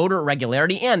of voter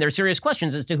irregularity, and there's serious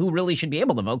questions as to who really should be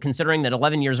able to vote, considering that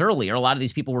 11 years earlier, a lot of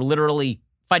these people were literally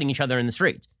fighting each other in the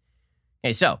streets.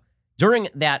 Okay, so during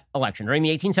that election, during the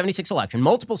 1876 election,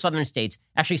 multiple southern states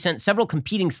actually sent several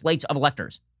competing slates of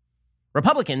electors.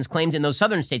 Republicans claimed in those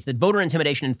southern states that voter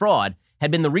intimidation and fraud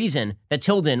had been the reason that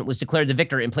Tilden was declared the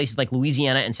victor in places like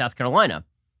Louisiana and South Carolina.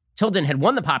 Tilden had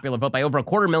won the popular vote by over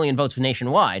 250,000 votes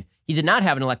nationwide. He did not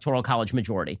have an electoral college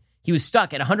majority. He was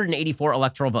stuck at 184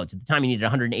 electoral votes. At the time, he needed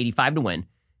 185 to win.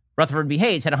 Rutherford B.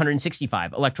 Hayes had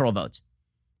 165 electoral votes.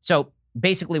 So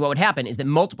basically what would happen is that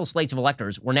multiple slates of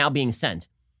electors were now being sent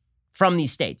from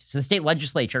these states. So the state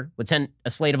legislature would send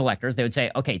a slate of electors. They would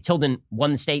say, okay, Tilden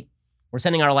won the state. We're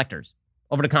sending our electors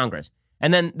over to Congress.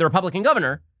 And then the Republican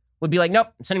governor would be like, nope,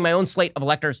 I'm sending my own slate of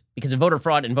electors because of voter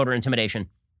fraud and voter intimidation.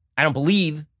 I don't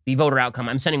believe the voter outcome.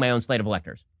 I'm sending my own slate of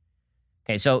electors.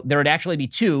 Okay, so there would actually be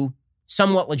two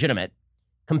somewhat legitimate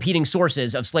competing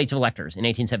sources of slates of electors in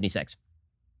 1876.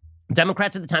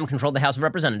 Democrats at the time controlled the House of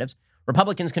Representatives.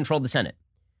 Republicans controlled the Senate.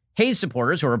 Hayes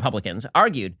supporters, who are Republicans,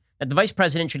 argued that the vice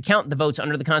president should count the votes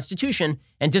under the Constitution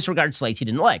and disregard slates he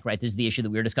didn't like, right? This is the issue that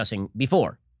we were discussing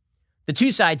before. The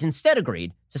two sides instead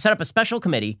agreed to set up a special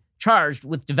committee charged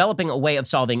with developing a way of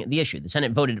solving the issue. The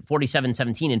Senate voted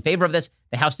 47-17 in favor of this.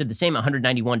 The House did the same,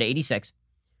 191-86.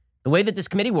 The way that this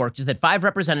committee worked is that 5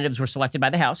 representatives were selected by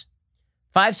the House,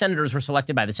 5 senators were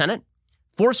selected by the Senate,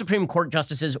 4 Supreme Court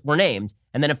justices were named,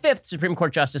 and then a 5th Supreme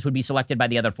Court justice would be selected by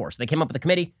the other 4. So they came up with a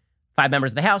committee, 5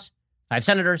 members of the House, 5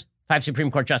 senators, 5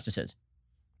 Supreme Court justices.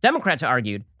 Democrats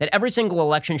argued that every single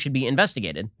election should be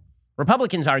investigated.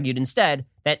 Republicans argued instead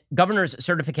that governor's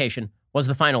certification was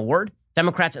the final word.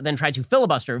 Democrats then tried to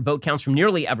filibuster vote counts from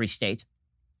nearly every state.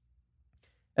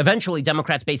 Eventually,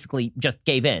 Democrats basically just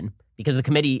gave in because the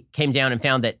committee came down and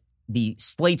found that the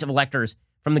slates of electors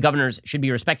from the governors should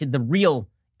be respected. The real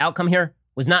outcome here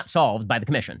was not solved by the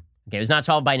commission. Okay, it was not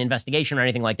solved by an investigation or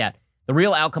anything like that. The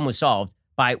real outcome was solved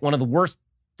by one of the worst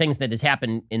things that has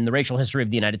happened in the racial history of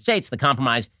the United States, the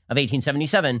Compromise of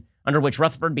 1877, under which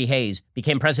Rutherford B. Hayes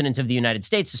became president of the United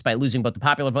States despite losing both the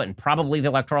popular vote and probably the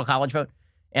Electoral College vote.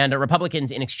 And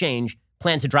Republicans, in exchange,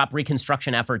 planned to drop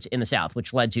Reconstruction efforts in the South,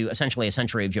 which led to essentially a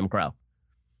century of Jim Crow.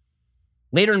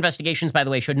 Later investigations, by the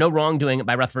way, showed no wrongdoing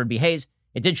by Rutherford B. Hayes.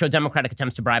 It did show Democratic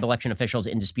attempts to bribe election officials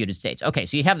in disputed states. Okay,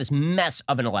 so you have this mess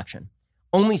of an election,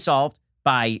 only solved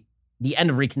by the end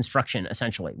of Reconstruction,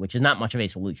 essentially, which is not much of a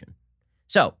solution.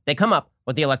 So they come up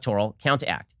with the Electoral Count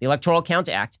Act. The Electoral Count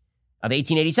Act of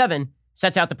 1887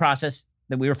 sets out the process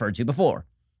that we referred to before,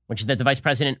 which is that the vice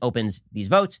president opens these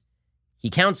votes, he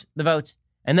counts the votes,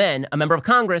 and then a member of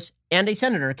Congress and a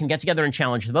senator can get together and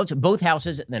challenge the votes. Both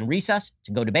houses then recess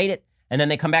to go debate it, and then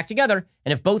they come back together,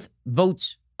 and if both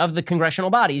votes of the congressional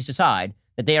bodies decide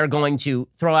that they are going to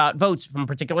throw out votes from a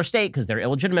particular state because they're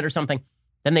illegitimate or something,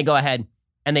 then they go ahead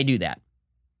and they do that.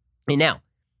 And now,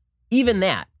 even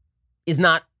that is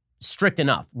not strict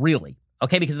enough, really,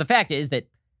 okay? Because the fact is that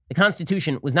the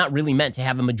Constitution was not really meant to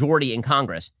have a majority in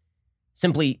Congress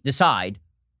simply decide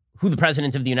who the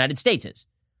president of the United States is.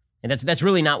 And that's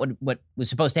really not what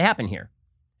was supposed to happen here.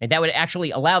 And that would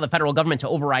actually allow the federal government to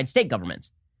override state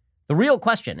governments. The real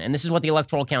question, and this is what the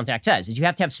Electoral Count Act says, is you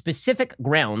have to have specific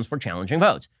grounds for challenging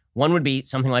votes. One would be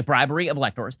something like bribery of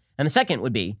electors, and the second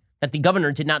would be that the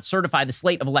governor did not certify the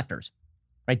slate of electors.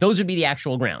 Right? Those would be the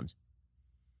actual grounds.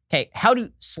 Okay, how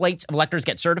do slates of electors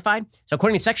get certified? So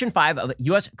according to Section 5 of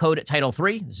U.S. Code Title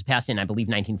III, this was passed in, I believe,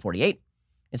 1948,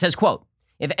 it says, quote,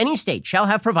 if any state shall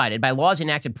have provided by laws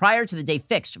enacted prior to the day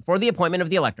fixed for the appointment of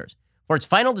the electors, for its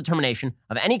final determination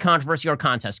of any controversy or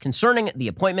contest concerning the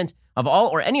appointment of all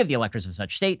or any of the electors of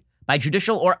such state by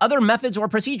judicial or other methods or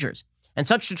procedures, and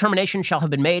such determination shall have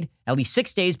been made at least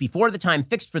 6 days before the time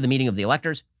fixed for the meeting of the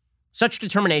electors, such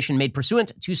determination made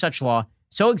pursuant to such law,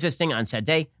 so existing on said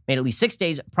day, made at least 6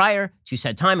 days prior to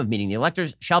said time of meeting the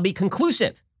electors, shall be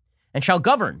conclusive, and shall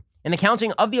govern in the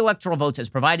counting of the electoral votes as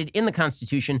provided in the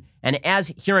Constitution, and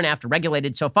as hereinafter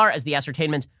regulated so far as the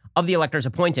ascertainment of the electors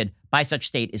appointed by such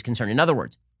state is concerned. In other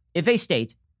words, if a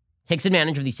state takes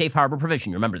advantage of the safe harbor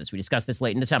provision, remember this, we discussed this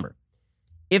late in December,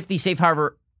 if the safe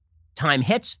harbor time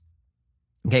hits,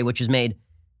 okay, which is made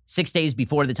 6 days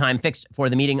before the time fixed for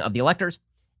the meeting of the electors,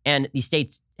 and the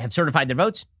states have certified their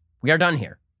votes, we are done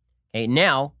here. Okay,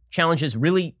 now challenges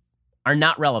really are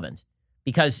not relevant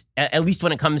because at least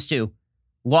when it comes to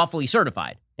lawfully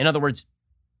certified. In other words,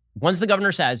 once the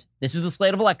governor says this is the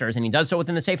slate of electors, and he does so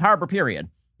within the safe harbor period,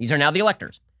 these are now the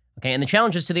electors. Okay, and the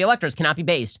challenges to the electors cannot be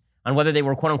based on whether they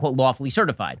were quote unquote lawfully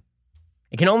certified.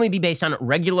 It can only be based on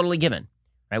regularly given,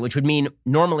 right, which would mean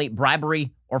normally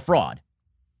bribery or fraud.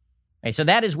 Okay, so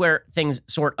that is where things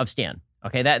sort of stand.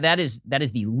 Okay, that is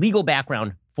the legal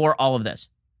background for all of this.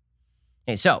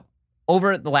 Okay, so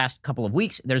over the last couple of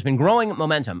weeks, there's been growing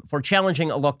momentum for challenging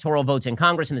electoral votes in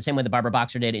Congress in the same way that Barbara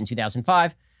Boxer did in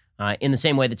 2005, in the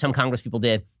same way that some Congress people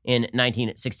did in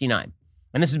 1969.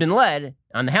 And this has been led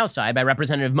on the House side by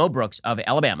Representative Mo Brooks of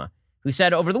Alabama, who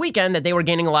said over the weekend that they were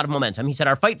gaining a lot of momentum. He said,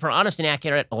 our fight for honest and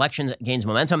accurate elections gains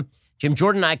momentum. Jim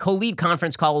Jordan and I co-lead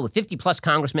conference call with 50-plus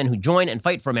congressmen who join and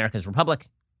fight for America's republic.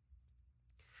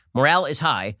 Morale is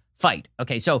high. Fight.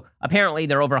 Okay, so apparently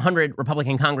there are over 100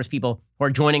 Republican congresspeople who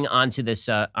are joining onto this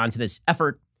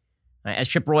effort. As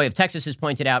Chip Roy of Texas has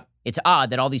pointed out, it's odd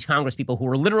that all these congresspeople who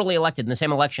were literally elected in the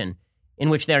same election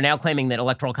in which they're now claiming that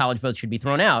electoral college votes should be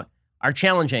thrown out are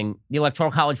challenging the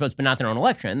electoral college votes but not their own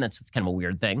election. That's kind of a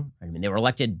weird thing. I mean, they were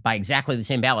elected by exactly the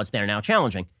same ballots they're now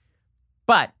challenging.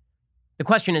 But the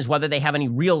question is whether they have any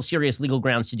real serious legal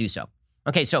grounds to do so.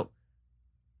 Okay, so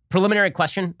preliminary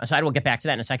question aside, we'll get back to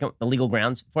that in a second, the legal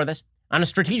grounds for this. On a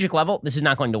strategic level, this is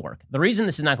not going to work. The reason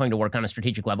this is not going to work on a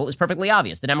strategic level is perfectly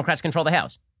obvious. The Democrats control the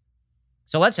House.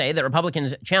 So let's say that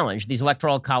Republicans challenge these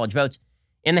electoral college votes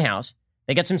in the House.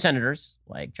 They get some senators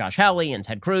like Josh Hawley and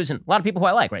Ted Cruz and a lot of people who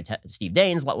I like, right? Steve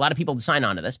Daines, a lot of people to sign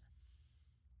on to this.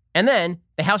 And then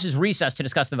the House is recessed to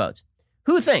discuss the votes.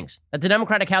 Who thinks that the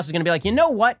Democratic House is going to be like, you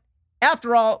know what?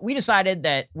 After all, we decided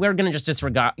that we're going to just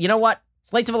disregard, you know what?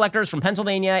 Slates of electors from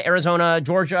Pennsylvania, Arizona,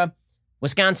 Georgia,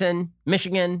 Wisconsin,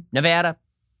 Michigan, Nevada.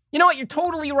 You know what? You're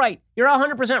totally right. You're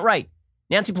 100% right.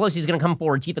 Nancy Pelosi is going to come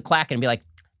forward, teeth a clack, and be like,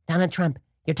 Donald Trump,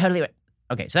 you're totally right.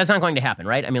 Okay, so that's not going to happen,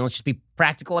 right? I mean, let's just be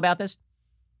practical about this.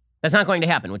 That's not going to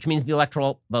happen, which means the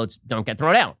electoral votes don't get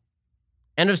thrown out.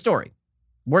 End of story.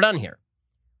 We're done here.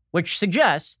 Which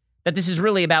suggests that this is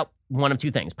really about one of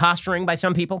two things. Posturing by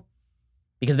some people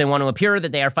because they want to appear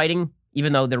that they are fighting,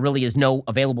 even though there really is no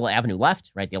available avenue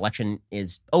left, right? The election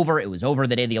is over. It was over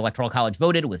the day the Electoral College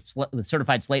voted with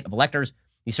certified slate of electors.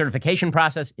 The certification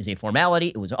process is a formality.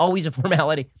 It was always a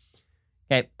formality,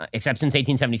 okay, except since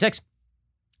 1876.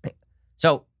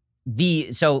 So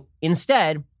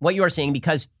instead, what you are seeing,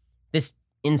 because this,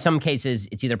 in some cases,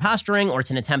 it's either posturing or it's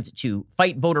an attempt to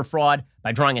fight voter fraud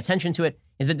by drawing attention to it,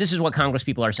 is that this is what Congress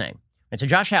people are saying. And so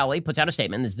Josh Hawley puts out a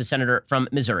statement. This is the senator from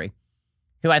Missouri,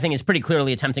 who I think is pretty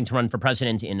clearly attempting to run for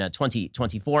president in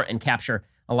 2024 and capture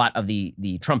a lot of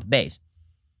the Trump base.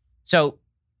 So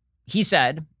he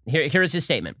said, here is his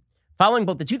statement. Following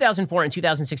both the 2004 and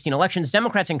 2016 elections,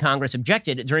 Democrats in Congress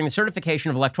objected during the certification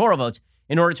of electoral votes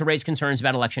in order to raise concerns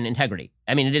about election integrity.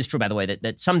 I mean, it is true, by the way,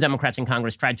 that some Democrats in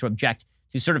Congress tried to object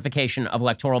to certification of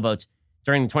electoral votes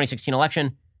during the 2016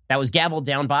 election. That was gavelled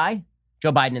down by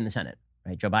Joe Biden in the Senate.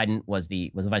 Right? Joe Biden was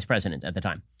the vice president at the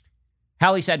time.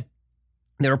 Hawley said,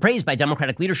 they were praised by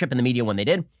Democratic leadership and the media when they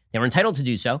did. They were entitled to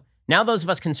do so. Now those of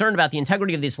us concerned about the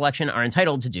integrity of this election are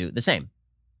entitled to do the same.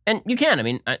 And you can. I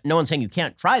mean, no one's saying you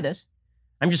can't try this.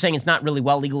 I'm just saying it's not really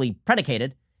well legally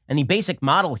predicated. And the basic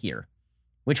model here,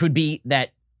 which would be that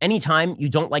anytime you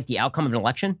don't like the outcome of an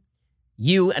election,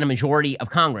 you and a majority of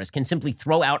Congress can simply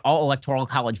throw out all electoral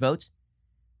college votes.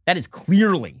 That is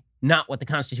clearly not what the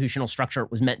constitutional structure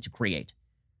was meant to create.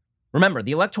 Remember,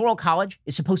 the Electoral College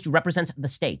is supposed to represent the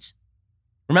states.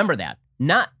 Remember that,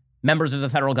 not members of the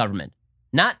federal government,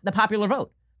 not the popular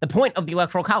vote. The point of the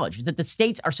Electoral College is that the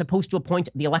states are supposed to appoint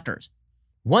the electors.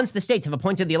 Once the states have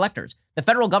appointed the electors, the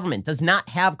federal government does not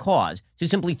have cause to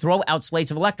simply throw out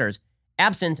slates of electors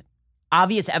absent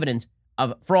obvious evidence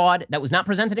of fraud that was not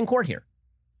presented in court here.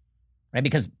 Right?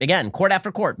 Because, again, court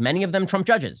after court, many of them Trump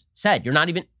judges said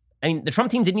the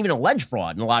Trump team didn't even allege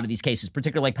fraud in a lot of these cases,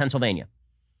 particularly like Pennsylvania.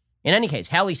 In any case,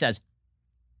 Hawley says,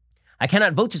 I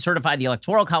cannot vote to certify the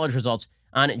Electoral College results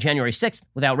on January 6th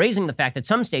without raising the fact that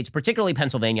some states, particularly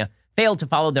Pennsylvania, failed to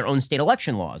follow their own state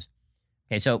election laws.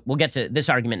 Okay, so we'll get to this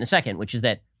argument in a second, which is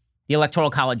that the Electoral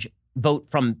College vote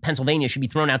from Pennsylvania should be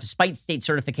thrown out despite state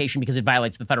certification because it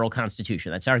violates the federal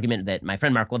constitution. That's an argument that my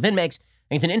friend Mark Levin makes. I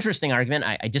think it's an interesting argument.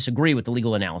 I disagree with the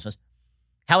legal analysis.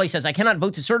 Hawley says, I cannot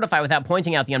vote to certify without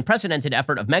pointing out the unprecedented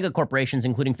effort of mega corporations,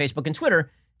 including Facebook and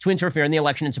Twitter, to interfere in the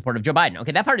election in support of Joe Biden.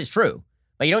 Okay, that part is true,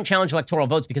 but you don't challenge electoral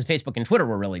votes because Facebook and Twitter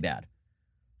were really bad.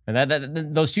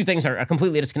 And those two things are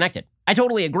completely disconnected. I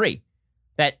totally agree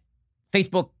that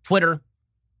Facebook, Twitter,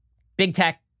 big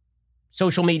tech,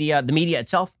 social media, the media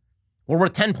itself, were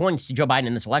worth 10 points to Joe Biden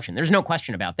in this election. There's no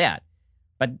question about that.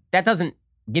 But that doesn't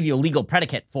give you a legal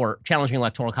predicate for challenging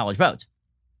electoral college votes.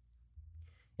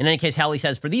 In any case, Hawley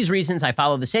says, for these reasons, I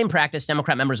follow the same practice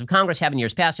Democrat members of Congress have in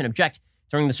years past and object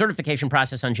during the certification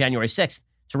process on January 6th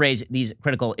to raise these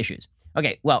critical issues.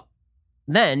 Okay, well,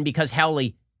 then because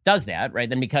Hawley does that, right,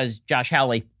 then because Josh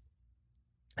Hawley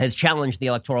has challenged the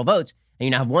electoral votes, and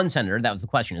you now have one senator, that was the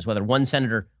question, is whether one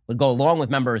senator would go along with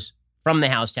members from the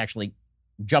House to actually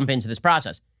jump into this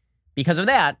process. Because of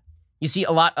that, you see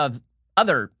a lot of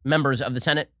other members of the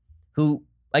Senate who,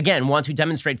 again, want to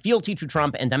demonstrate fealty to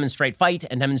Trump and demonstrate fight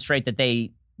and demonstrate that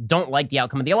they don't like the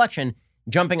outcome of the election,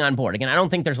 jumping on board. Again, I don't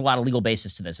think there's a lot of legal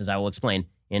basis to this, as I will explain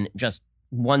in just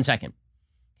 1 second.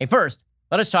 Okay, first,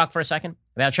 let us talk for a second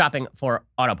about shopping for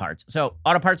auto parts. So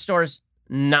auto parts stores,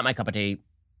 not my cup of tea.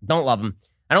 Don't love them.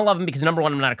 I don't love them because, number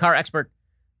one, I'm not a car expert.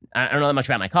 I don't know that much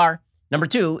about my car. Number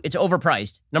two, it's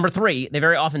overpriced. Number three, they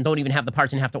very often don't even have the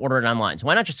parts and have to order it online. So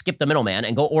why not just skip the middleman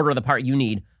and go order the part you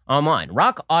need online?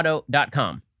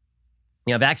 RockAuto.com.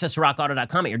 You have access to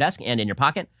RockAuto.com at your desk and in your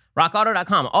pocket.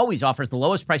 RockAuto.com always offers the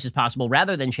lowest prices possible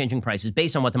rather than changing prices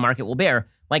based on what the market will bear,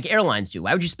 like airlines do.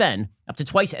 Why would you spend up to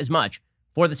twice as much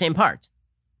for the same parts?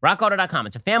 RockAuto.com.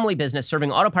 It's a family business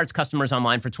serving auto parts customers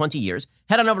online for 20 years.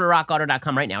 Head on over to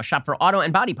RockAuto.com right now. Shop for auto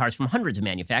and body parts from hundreds of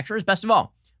manufacturers. Best of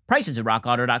all, prices at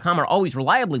RockAuto.com are always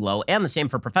reliably low and the same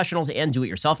for professionals and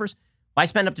do-it-yourselfers. Why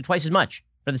spend up to twice as much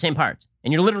for the same parts?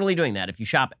 And you're literally doing that if you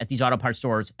shop at these auto parts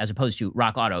stores as opposed to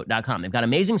RockAuto.com. They've got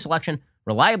amazing selection,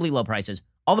 reliably low prices,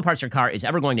 all the parts your car is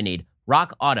ever going to need.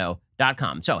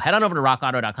 RockAuto.com. So head on over to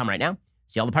RockAuto.com right now.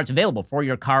 See all the parts available for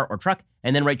your car or truck,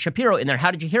 and then write Shapiro in their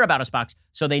How Did You Hear About Us box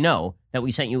so they know that we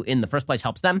sent you in the first place.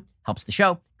 Helps them, helps the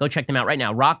show. Go check them out right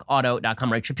now. RockAuto.com.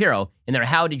 Write Shapiro in their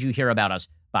How Did You Hear About Us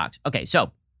box. Okay,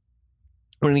 so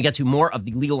We're going to get to more of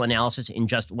the legal analysis in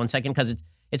just 1 second because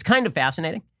it's kind of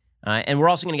fascinating. And we're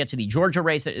also going to get to the Georgia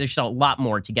race. There's just a lot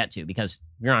more to get to because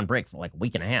we're on break for like a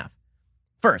week and a half.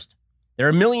 First, there are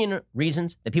a million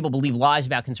reasons that people believe lies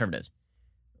about conservatives.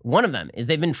 One of them is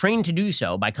they've been trained to do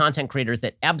so by content creators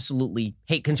that absolutely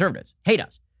hate conservatives, hate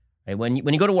us. Right? When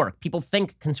you go to work, people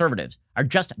think conservatives are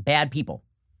just bad people.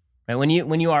 Right? When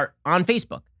you are on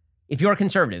Facebook, if you're a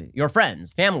conservative, your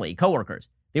friends, family, coworkers,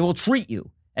 they will treat you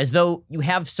as though you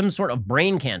have some sort of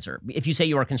brain cancer if you say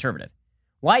you are conservative.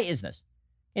 Why is this?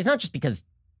 It's not just because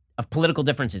of political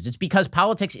differences. It's because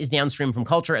politics is downstream from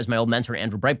culture, as my old mentor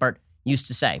Andrew Breitbart used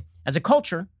to say. As a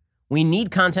culture, we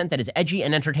need content that is edgy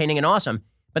and entertaining and awesome,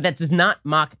 but that does not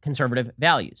mock conservative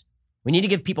values. We need to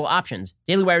give people options.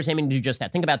 Daily Wire is aiming to do just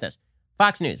that. Think about this.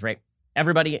 Fox News, right?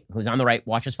 Everybody who's on the right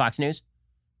watches Fox News.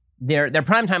 Their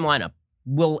primetime lineup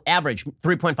will average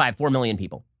 3.5, 4 million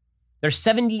people. There's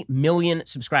 70 million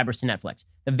subscribers to Netflix.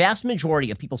 The vast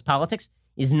majority of people's politics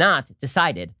is not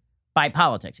decided by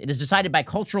politics. It is decided by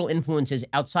cultural influences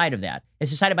outside of that. It's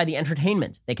decided by the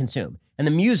entertainment they consume and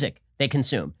the music they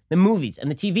consume, the movies and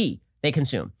the TV they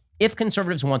consume. If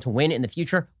conservatives want to win in the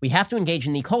future, we have to engage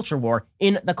in the culture war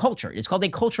in the culture. It is called a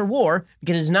culture war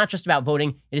because it is not just about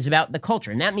voting. It is about the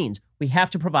culture. And that means we have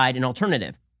to provide an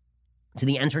alternative to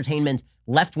the entertainment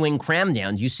left-wing cram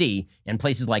downs you see in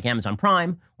places like Amazon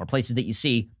Prime or places that you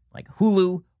see like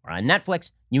Hulu or on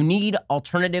Netflix. You need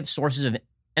alternative sources of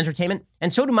entertainment,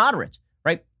 and so do moderates,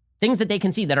 right? Things that they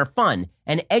can see that are fun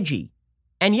and edgy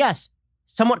and, yes,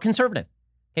 somewhat conservative.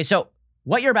 Okay, so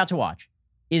what you're about to watch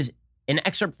is an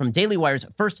excerpt from Daily Wire's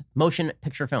first motion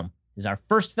picture film. This is our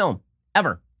first film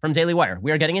ever from Daily Wire.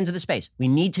 We are getting into the space. We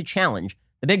need to challenge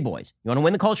the big boys. You want to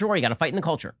win the culture war, you got to fight in the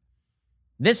culture.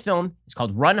 This film is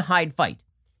called Run, Hide, Fight.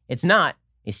 It's not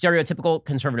a stereotypical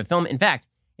conservative film. In fact,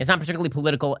 it's not particularly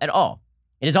political at all.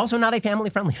 It is also not a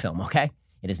family-friendly film, okay?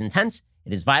 It is intense,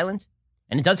 it is violent,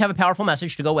 and it does have a powerful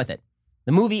message to go with it.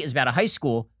 The movie is about a high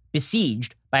school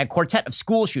besieged by a quartet of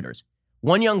school shooters.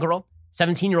 One young girl,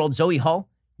 17-year-old Zoe Hull,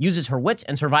 uses her wits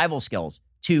and survival skills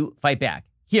to fight back.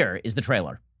 Here is the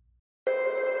trailer.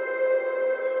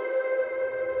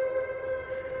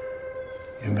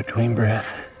 In between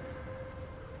breath,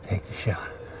 take the shot.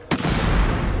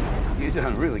 You've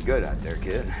done really good out there,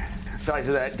 kid. Besides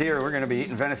of that deer, we're going to be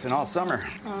eating venison all summer.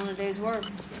 On a day's work.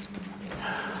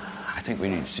 I think we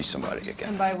need to see somebody again.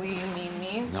 And by we, you mean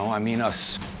me? No, I mean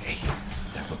us. Hey,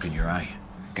 that look in your eye.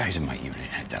 Guys in my unit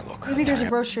had that look. Maybe there's a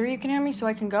brochure you can hand me so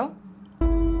I can go?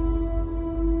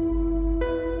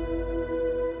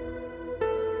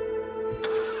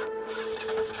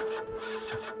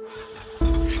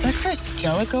 Is that Chris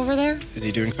Jellick over there? Is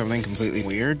he doing something completely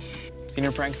weird?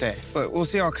 Senior prank day. But we'll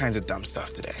see all kinds of dumb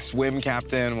stuff today. Swim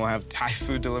captain, we'll have Thai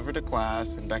food delivered to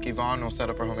class, and Becky Vaughn will set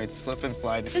up her homemade slip and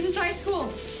slide. This is high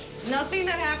school. Nothing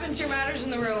that happens here matters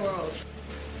in the real world.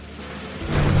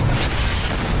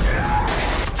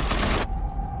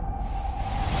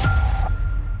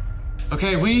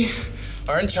 Okay, we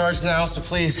are in charge now, so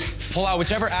please pull out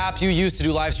whichever app you use to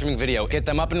do live streaming video. Get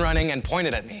them up and running and point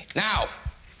it at me. Now!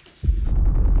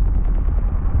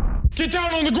 Get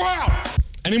down on the ground!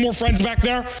 Any more friends back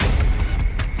there?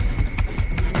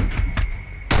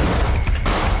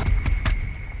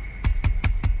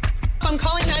 I'm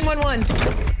calling 911.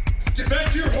 Get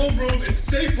back to your homeroom and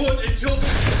stay put until...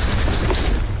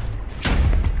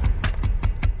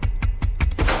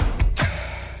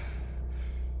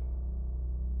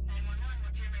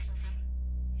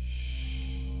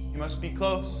 You must be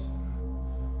close.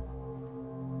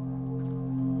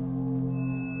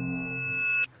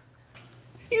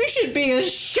 You should be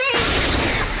ashamed!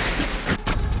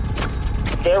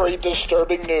 Very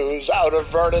disturbing news out of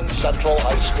Vernon Central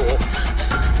High School.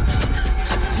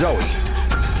 Zoe.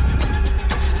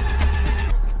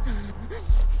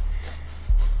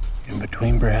 In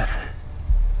between breath,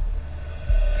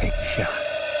 take the shot.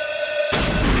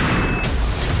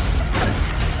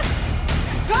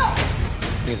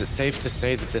 Is it safe to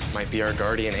say that this might be our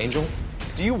guardian angel?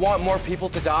 Do you want more people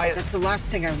to die? That's the last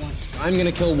thing I want. I'm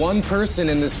gonna kill one person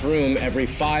in this room every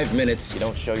 5 minutes. You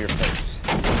don't show your face.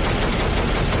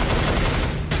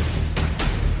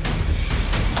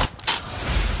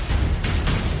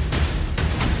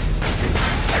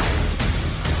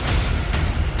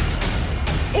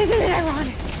 Isn't it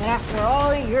ironic that after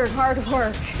all your hard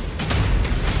work,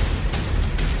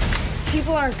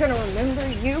 people aren't gonna remember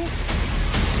you?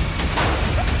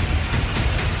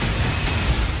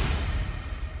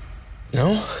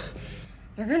 No?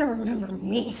 They're gonna remember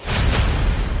me.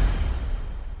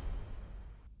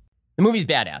 The movie's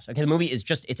badass. Okay, the movie is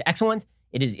just, it's excellent.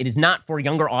 It is not for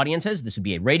younger audiences. This would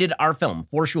be a rated R film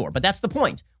for sure. But that's the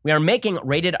point. We are making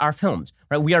rated R films,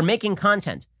 right? We are making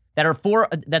content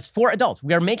that's for adults.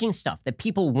 We are making stuff that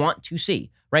people want to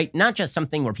see, right? Not just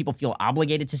something where people feel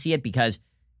obligated to see it because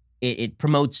it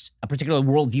promotes a particular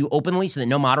worldview openly so that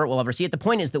no moderate will ever see it. The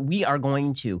point is that we are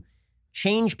going to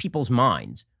change people's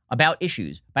minds about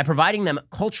issues by providing them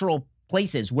cultural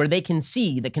places where they can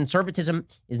see that conservatism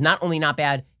is not only not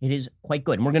bad, it is quite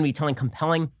good. And we're going to be telling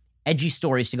compelling, edgy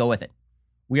stories to go with it.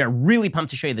 We are really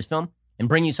pumped to show you this film and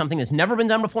bring you something that's never been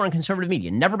done before in conservative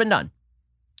media, never been done.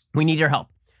 We need your help.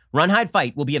 Run, Hide,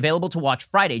 Fight will be available to watch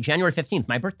Friday, January 15th,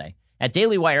 my birthday, at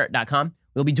dailywire.com.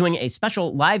 We'll be doing a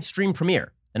special live stream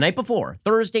premiere the night before,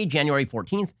 Thursday, January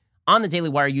 14th, on the Daily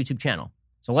Wire YouTube channel.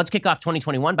 So let's kick off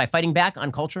 2021 by fighting back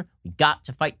on culture. We got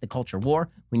to fight the culture war.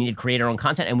 We need to create our own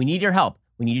content, and we need your help.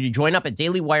 We need you to join up at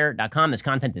dailywire.com. This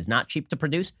content is not cheap to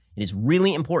produce. It is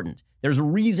really important. There's a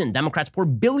reason Democrats pour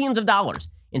billions of dollars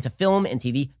into film and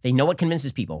TV. They know what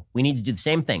convinces people. We need to do the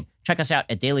same thing. Check us out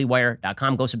at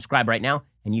dailywire.com. Go subscribe right now,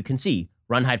 and you can see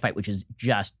Run, Hide, Fight, which is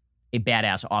just a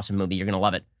badass, awesome movie. You're going to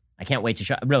love it. I can't wait to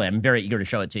show. Really, I'm very eager to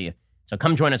show it to you. So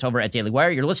come join us over at Daily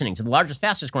Wire. You're listening to the largest,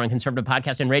 fastest growing conservative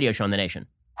podcast and radio show in the nation.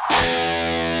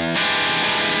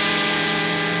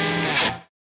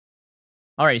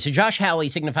 All right, so Josh Hawley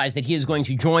signifies that he is going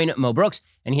to join Mo Brooks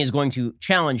and he is going to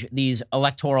challenge these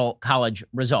electoral college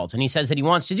results. And he says that he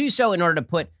wants to do so in order to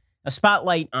put a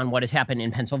spotlight on what has happened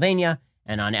in Pennsylvania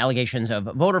and on allegations of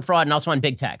voter fraud and also on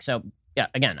big tech. So, yeah,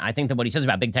 again, I think that what he says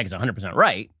about big tech is 100%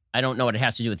 right. I don't know what it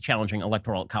has to do with challenging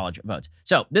electoral college votes.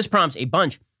 So this prompts a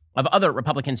bunch of other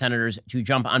Republican senators to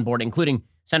jump on board, including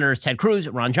Senators Ted Cruz,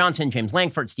 Ron Johnson, James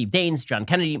Lankford, Steve Daines, John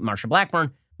Kennedy, Marsha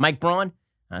Blackburn, Mike Braun,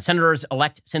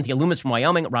 Senators-elect Cynthia Lummis from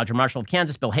Wyoming, Roger Marshall of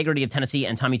Kansas, Bill Hagerty of Tennessee,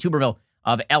 and Tommy Tuberville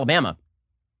of Alabama.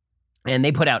 And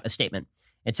they put out a statement.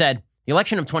 It said, the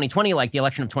election of 2020, like the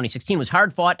election of 2016, was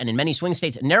hard fought and in many swing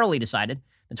states narrowly decided.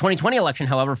 The 2020 election,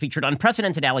 however, featured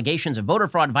unprecedented allegations of voter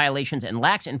fraud violations and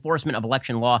lax enforcement of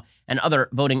election law and other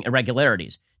voting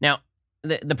irregularities. Now,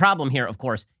 the problem here, of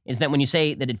course, is that when you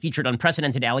say that it featured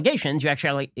unprecedented allegations, you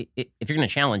actually, if you're going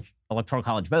to challenge electoral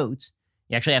college votes,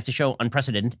 you actually have to show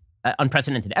unprecedented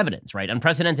evidence, right?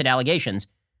 Unprecedented allegations.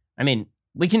 I mean,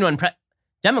 we can do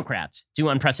Democrats do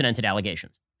unprecedented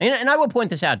allegations. And I will point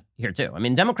this out here, too. I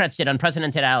mean, Democrats did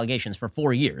unprecedented allegations for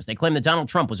 4 years. They claimed that Donald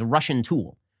Trump was a Russian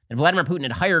tool, that Vladimir Putin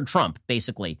had hired Trump,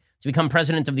 basically, to become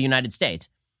president of the United States,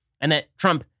 and that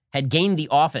Trump had gained the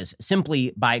office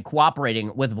simply by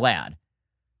cooperating with Vlad.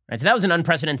 Right? So that was an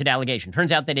unprecedented allegation.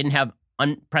 Turns out they didn't have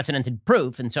unprecedented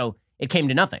proof, and so it came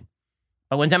to nothing.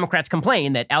 But when Democrats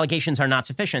complain that allegations are not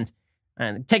sufficient,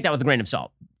 take that with a grain of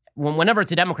salt. Whenever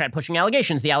it's a Democrat pushing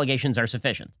allegations, the allegations are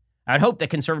sufficient. I would hope that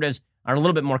conservatives are a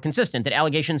little bit more consistent, that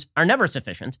allegations are never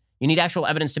sufficient. You need actual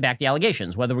evidence to back the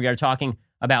allegations, whether we are talking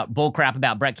about bullcrap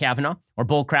about Brett Kavanaugh, or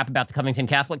bullcrap about the Covington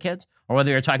Catholic kids, or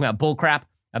whether you're talking about bullcrap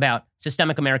about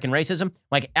systemic American racism.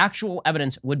 Like, actual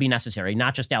evidence would be necessary,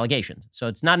 not just allegations. So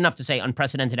it's not enough to say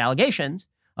unprecedented allegations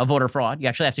of voter fraud. You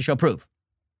actually have to show proof.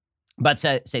 But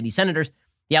say these senators,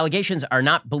 the allegations are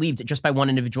not believed just by one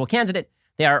individual candidate.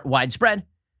 They are widespread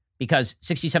because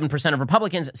 67% of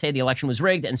Republicans say the election was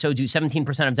rigged, and so do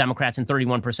 17% of Democrats and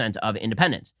 31% of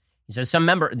independents. He says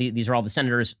these are all the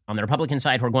senators on the Republican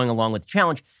side who are going along with the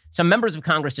challenge. Some members of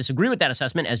Congress disagree with that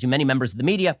assessment, as do many members of the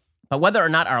media. But whether or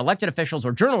not our elected officials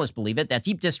or journalists believe it, that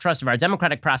deep distrust of our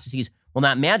democratic processes will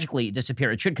not magically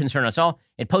disappear. It should concern us all.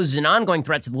 It poses an ongoing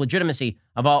threat to the legitimacy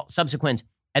of all subsequent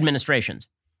administrations.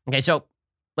 Okay, so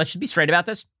let's just be straight about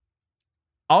this.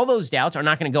 All those doubts are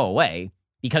not going to go away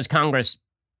because Congress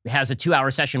has a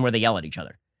 2-hour session where they yell at each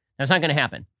other. That's not going to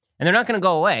happen. And they're not going to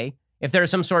go away if there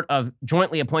is some sort of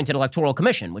jointly appointed electoral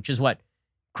commission, which is what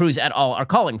Cruz et al. Are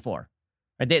calling for.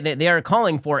 They are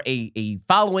calling for a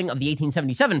following of the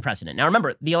 1877 precedent. Now,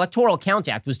 remember, the Electoral Count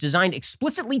Act was designed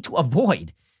explicitly to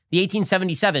avoid the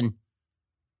 1877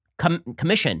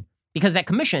 commission, because that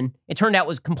commission, it turned out,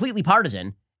 was completely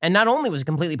partisan. And not only was it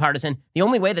completely partisan, the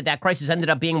only way that crisis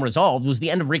ended up being resolved was the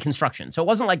end of Reconstruction. So it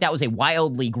wasn't like that was a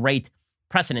wildly great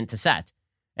precedent to set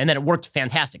and that it worked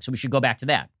fantastic. So we should go back to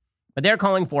that. But they're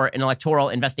calling for an electoral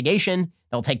investigation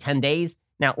that'll take 10 days.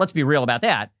 Now, let's be real about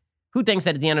that. Who thinks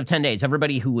that at the end of 10 days,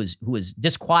 everybody who was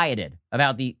disquieted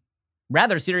about the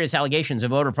rather serious allegations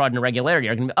of voter fraud and irregularity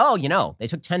are going to be, oh, they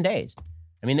took 10 days.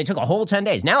 I mean, they took a whole 10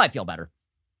 days. Now I feel better.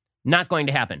 Not going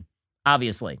to happen,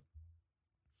 obviously.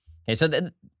 Okay,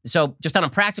 so just on a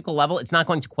practical level, it's not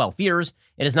going to quell fears.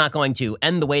 It is not going to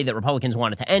end the way that Republicans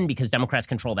want it to end because Democrats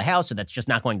control the House, so that's just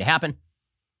not going to happen.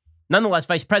 Nonetheless,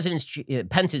 Vice President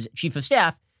Pence's chief of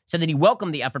staff said that he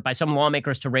welcomed the effort by some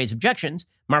lawmakers to raise objections.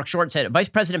 Mark Short said Vice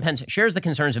President Pence shares the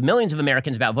concerns of millions of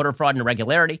Americans about voter fraud and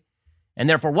irregularity, and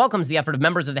therefore welcomes the effort of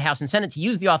members of the House and Senate to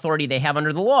use the authority they have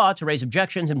under the law to raise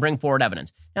objections and bring forward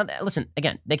evidence. Now, listen,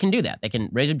 again, they can do that. They can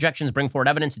raise objections, bring forward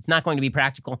evidence. It's not going to be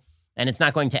practical, and it's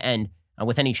not going to end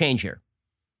with any change here.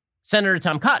 Senator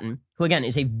Tom Cotton, who, again,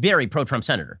 is a very pro-Trump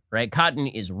senator, right? Cotton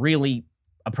is really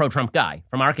a pro-Trump guy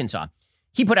from Arkansas.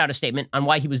 He put out a statement on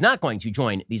why he was not going to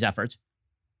join these efforts,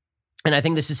 and I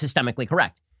think this is systemically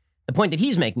correct. The point that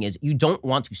he's making is you don't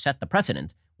want to set the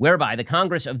precedent whereby the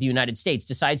Congress of the United States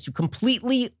decides to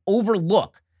completely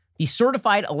overlook the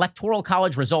certified electoral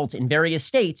college results in various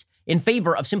states in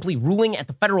favor of simply ruling at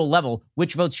the federal level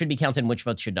which votes should be counted and which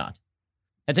votes should not.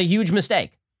 That's a huge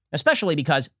mistake, especially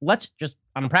because let's just,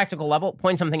 on a practical level,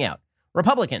 point something out.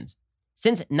 Republicans,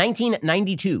 since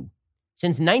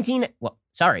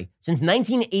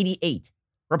 1988,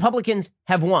 Republicans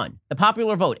have won the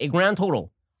popular vote a grand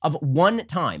total of one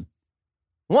time.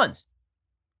 Once.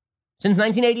 Since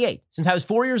 1988, since I was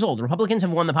 4 years old, Republicans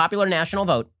have won the popular national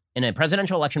vote in a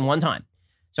presidential election one time.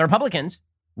 So Republicans,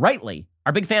 rightly,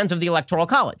 are big fans of the Electoral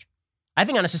College. I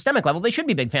think on a systemic level, they should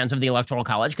be big fans of the Electoral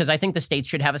College because I think the states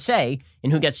should have a say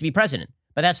in who gets to be president.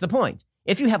 But that's the point.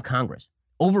 If you have Congress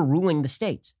overruling the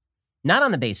states, not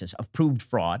on the basis of proved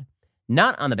fraud,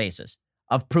 not on the basis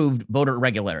of proved voter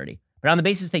irregularity, but on the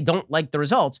basis they don't like the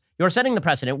results, you're setting the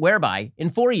precedent whereby, in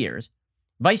 4 years,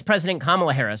 Vice President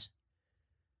Kamala Harris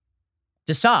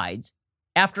decides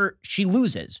after she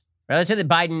loses, right? Let's say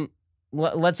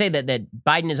that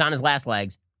Biden is on his last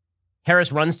legs.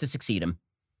 Harris runs to succeed him.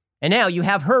 And now you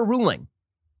have her ruling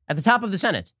at the top of the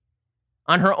Senate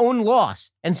on her own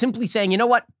loss and simply saying, you know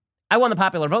what? I won the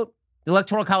popular vote. The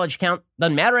Electoral College count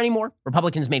doesn't matter anymore.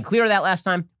 Republicans made clear that last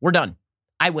time. We're done.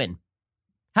 I win.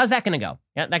 How's that going to go?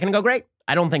 Yeah, that going to go great?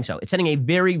 I don't think so. It's setting a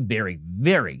very, very,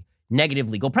 very negative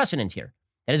legal precedent here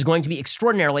that is going to be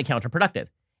extraordinarily counterproductive.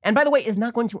 And by the way, is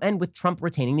not going to end with Trump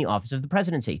retaining the office of the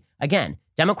presidency. Again,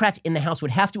 Democrats in the House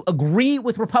would have to agree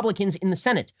with Republicans in the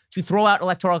Senate to throw out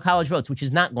Electoral College votes, which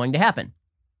is not going to happen.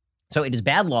 So it is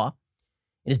bad law,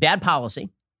 it is bad policy,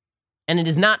 and it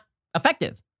is not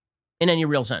effective in any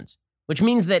real sense, which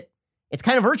means that it's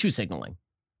kind of virtue signaling,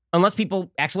 unless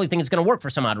people actually think it's going to work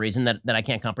for some odd reason that I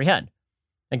can't comprehend.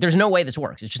 Like, there's no way this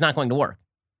works. It's just not going to work.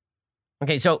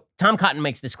 Okay, so Tom Cotton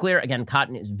makes this clear. Again,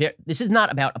 Cotton is this is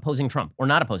not about opposing Trump or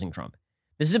not opposing Trump.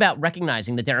 This is about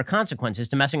recognizing that there are consequences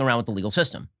to messing around with the legal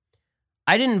system.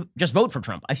 I didn't just vote for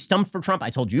Trump. I stumped for Trump.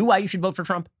 I told you why you should vote for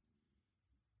Trump.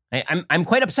 I'm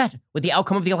quite upset with the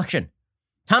outcome of the election.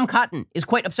 Tom Cotton is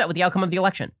quite upset with the outcome of the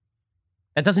election.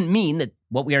 That doesn't mean that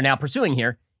what we are now pursuing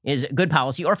here is good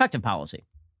policy or effective policy.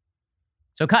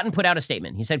 So Cotton put out a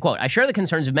statement. He said, quote, I share the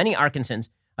concerns of many Arkansans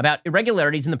about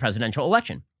irregularities in the presidential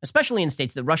election, especially in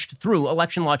states that rushed through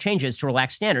election law changes to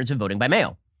relax standards of voting by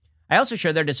mail. I also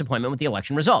share their disappointment with the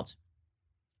election results.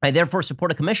 I therefore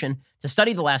support a commission to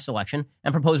study the last election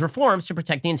and propose reforms to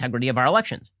protect the integrity of our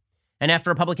elections. And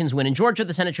after Republicans win in Georgia,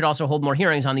 the Senate should also hold more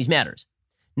hearings on these matters.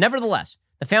 Nevertheless,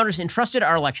 the founders entrusted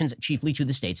our elections chiefly to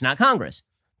the states, not Congress.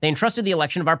 They entrusted the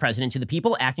election of our president to the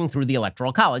people acting through the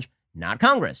Electoral College, not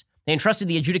Congress. They entrusted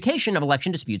the adjudication of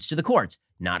election disputes to the courts,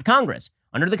 not Congress.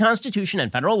 Under the Constitution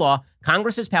and federal law,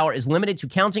 Congress's power is limited to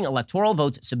counting electoral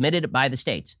votes submitted by the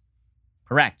states.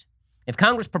 Correct. If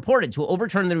Congress purported to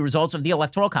overturn the results of the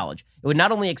Electoral College, it would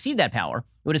not only exceed that power, it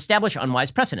would establish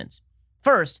unwise precedents.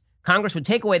 First, Congress would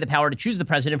take away the power to choose the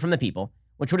president from the people,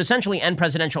 which would essentially end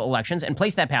presidential elections and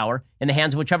place that power in the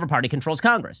hands of whichever party controls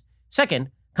Congress. Second,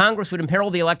 Congress would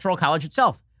imperil the Electoral College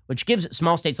itself, which gives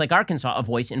small states like Arkansas a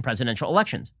voice in presidential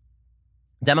elections.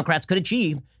 Democrats could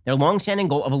achieve their long-standing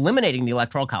goal of eliminating the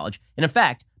Electoral College, in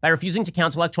effect, by refusing to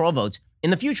count electoral votes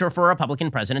in the future for a Republican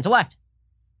president-elect.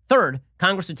 Third,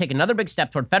 Congress would take another big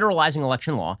step toward federalizing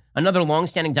election law, another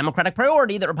long-standing Democratic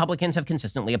priority that Republicans have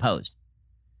consistently opposed.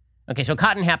 Okay, so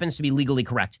Cotton happens to be legally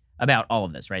correct about all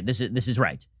of this, right? This is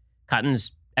right.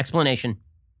 Cotton's explanation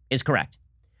is correct.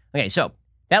 Okay, so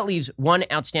that leaves one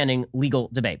outstanding legal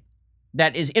debate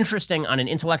that is interesting on an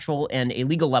intellectual and a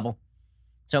legal level.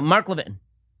 So Mark Levin,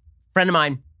 friend of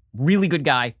mine, really good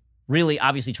guy, really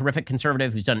obviously terrific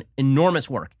conservative who's done enormous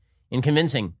work in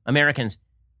convincing Americans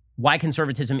why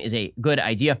conservatism is a good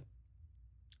idea.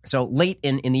 So late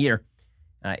in the year,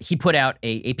 he put out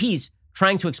a piece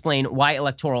trying to explain why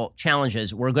electoral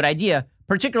challenges were a good idea,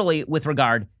 particularly with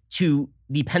regard to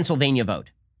the Pennsylvania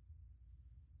vote.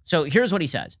 So here's what he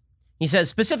says. He says,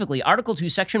 specifically, Article 2,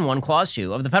 Section 1, Clause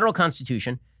 2 of the federal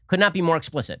Constitution could not be more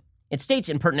explicit. It states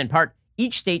in pertinent part,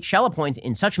 each state shall appoint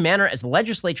in such manner as the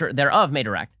legislature thereof may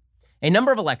direct, a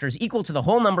number of electors equal to the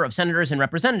whole number of senators and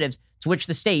representatives to which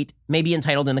the state may be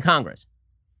entitled in the Congress.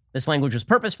 This language was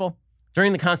purposeful.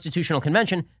 During the Constitutional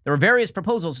Convention, there were various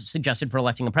proposals suggested for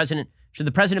electing a president should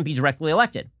the president be directly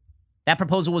elected. That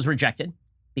proposal was rejected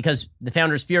because the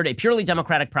founders feared a purely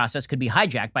democratic process could be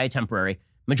hijacked by a temporary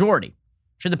majority.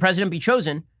 Should the president be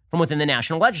chosen from within the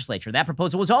national legislature? That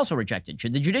proposal was also rejected.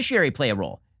 Should the judiciary play a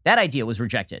role? That idea was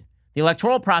rejected. The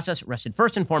electoral process rested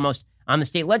first and foremost on the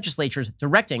state legislatures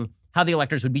directing how the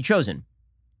electors would be chosen.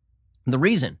 The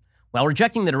reason, while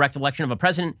rejecting the direct election of a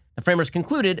president, the framers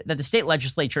concluded that the state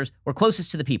legislatures were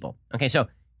closest to the people. Okay, so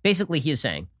basically he is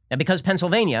saying that because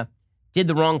Pennsylvania did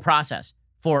the wrong process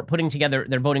for putting together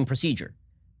their voting procedure,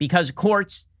 because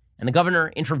courts and the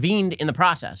governor intervened in the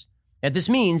process, that this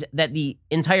means that the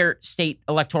entire state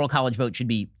electoral college vote should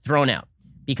be thrown out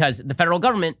because the federal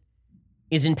government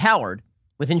is empowered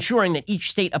with ensuring that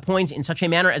each state appoints in such a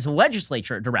manner as the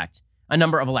legislature directs a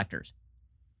number of electors.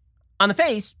 On the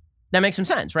face, that makes some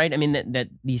sense, right? I mean, that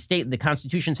the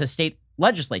Constitution says state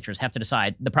legislatures have to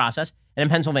decide the process. And in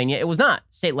Pennsylvania, it was not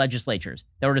state legislatures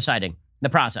that were deciding the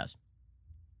process.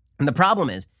 And the problem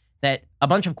is that a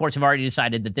bunch of courts have already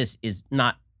decided that this is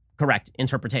not correct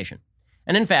interpretation.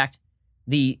 And in fact,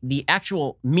 the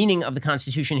actual meaning of the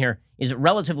Constitution here is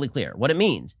relatively clear. What it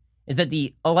means is that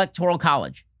the Electoral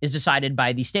College is decided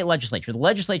by the state legislature. The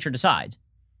legislature decides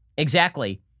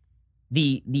exactly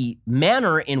the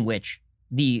manner in which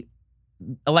the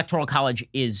Electoral College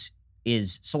is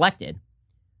selected,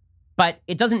 but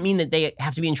it doesn't mean that they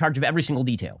have to be in charge of every single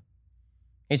detail.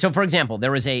 Okay, so for example,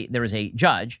 there was a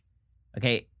judge,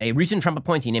 okay, a recent Trump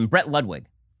appointee named Brett Ludwig,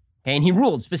 okay, and he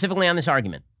ruled specifically on this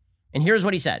argument. And here's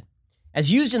what he said.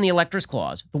 As used in the Electors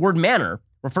Clause, the word manner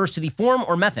refers to the form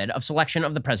or method of selection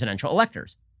of the presidential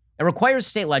electors. It requires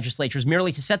state legislatures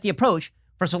merely to set the approach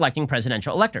for selecting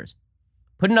presidential electors.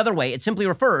 Put another way, it simply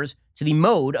refers to the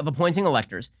mode of appointing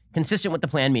electors consistent with the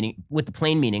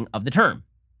plain meaning of the term.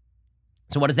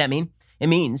 So what does that mean? It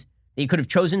means that you could have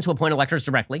chosen to appoint electors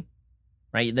directly,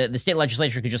 right? The state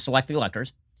legislature could just select the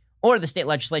electors, or the state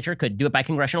legislature could do it by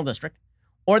congressional district,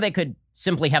 or they could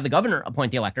simply have the governor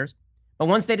appoint the electors. But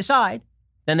once they decide,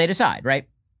 then they decide, right?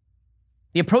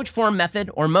 The approach, form, method,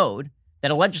 or mode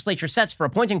that a legislature sets for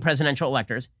appointing presidential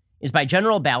electors is by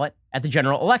general ballot at the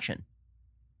general election.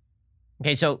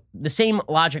 Okay, so the same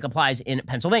logic applies in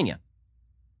Pennsylvania.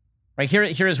 Right,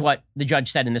 here is what the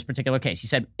judge said in this particular case. He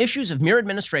said, issues of mere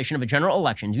administration of a general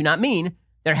election do not mean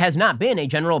there has not been a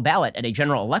general ballot at a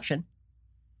general election.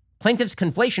 Plaintiffs'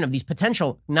 conflation of these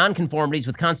potential nonconformities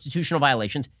with constitutional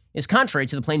violations is contrary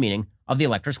to the plain meaning of the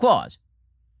Electors Clause.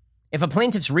 If a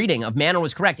plaintiff's reading of manner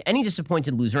was correct, any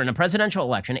disappointed loser in a presidential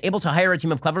election able to hire a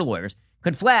team of clever lawyers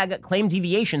could flag claim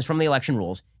deviations from the election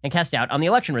rules and cast doubt on the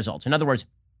election results. In other words,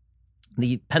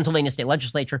 the Pennsylvania state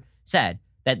legislature said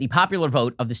that the popular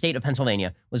vote of the state of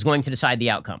Pennsylvania was going to decide the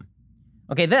outcome.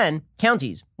 Okay, then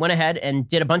counties went ahead and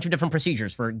did a bunch of different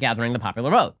procedures for gathering the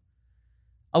popular vote.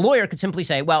 A lawyer could simply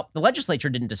say, well, the legislature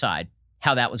didn't decide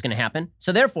how that was going to happen,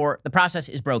 so therefore the process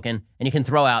is broken and you can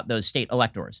throw out those state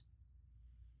electors.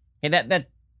 Okay, that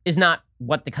is not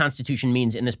what the Constitution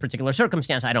means in this particular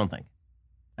circumstance, I don't think.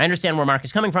 I understand where Mark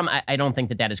is coming from. I don't think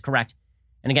that that is correct.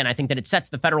 And again, I think that it sets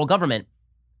the federal government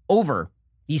over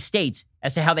these states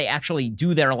as to how they actually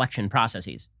do their election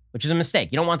processes, which is a mistake.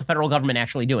 You don't want the federal government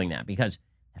actually doing that because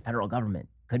the federal government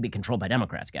could be controlled by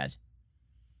Democrats, guys.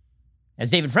 As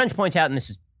David French points out, and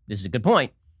this is a good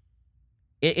point,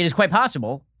 it is quite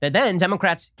possible that then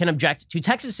Democrats can object to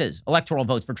Texas's electoral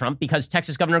votes for Trump because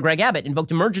Texas Governor Greg Abbott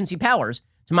invoked emergency powers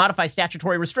to modify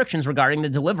statutory restrictions regarding the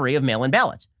delivery of mail-in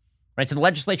ballots. Right? So the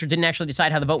legislature didn't actually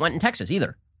decide how the vote went in Texas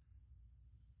either.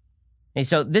 Okay,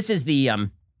 so this is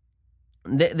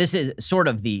this is sort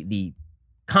of the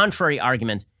contrary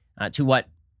argument to what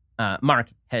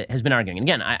Mark has been arguing. And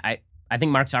again, I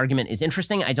think Mark's argument is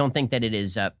interesting. I don't think that it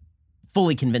is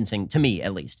fully convincing, to me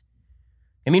at least.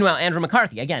 And meanwhile, Andrew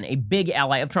McCarthy, again, a big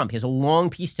ally of Trump, he has a long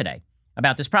piece today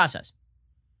about this process.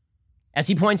 As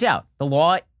he points out, the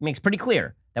law makes pretty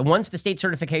clear that once the state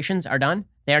certifications are done,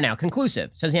 they are now conclusive.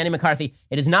 Says Andy McCarthy,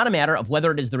 it is not a matter of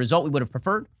whether it is the result we would have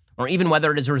preferred or even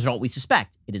whether it is a result we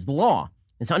suspect. It is the law.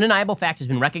 This undeniable fact has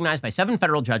been recognized by 7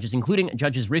 federal judges, including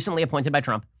judges recently appointed by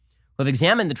Trump, who have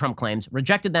examined the Trump claims,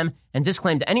 rejected them, and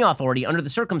disclaimed any authority under the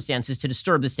circumstances to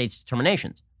disturb the state's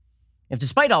determinations. If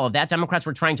despite all of that, Democrats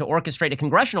were trying to orchestrate a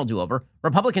congressional do-over,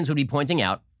 Republicans would be pointing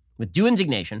out, with due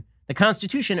indignation, the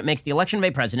Constitution makes the election of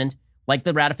a president, like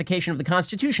the ratification of the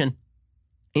Constitution,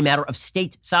 a matter of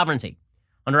state sovereignty.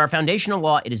 Under our foundational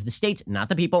law, it is the states, not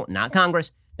the people, not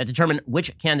Congress, that determine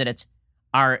which candidates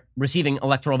are receiving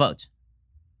electoral votes.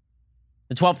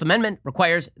 The 12th Amendment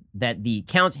requires that the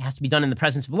count has to be done in the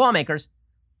presence of lawmakers,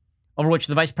 over which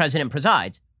the vice president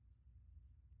presides.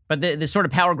 But this sort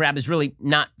of power grab is really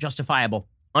not justifiable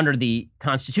under the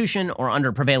Constitution or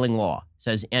under prevailing law,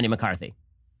 says Andy McCarthy.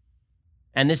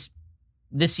 And this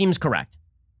seems correct.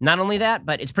 Not only that,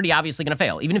 but it's pretty obviously going to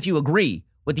fail. Even if you agree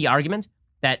with the argument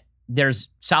that there's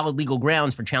solid legal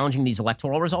grounds for challenging these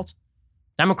electoral results,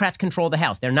 Democrats control the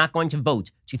House. They're not going to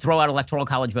vote to throw out electoral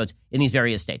college votes in these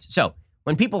various states. So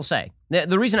when people say,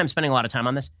 the reason I'm spending a lot of time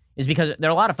on this is because there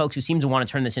are a lot of folks who seem to want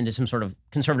to turn this into some sort of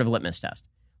conservative litmus test.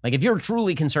 Like if you're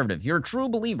truly conservative, if you're a true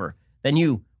believer, then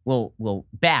you will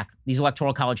back these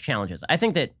electoral college challenges. I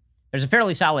think that there's a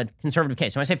fairly solid conservative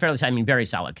case. When I say fairly solid, I mean very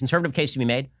solid. Conservative case to be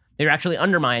made. They're actually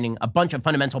undermining a bunch of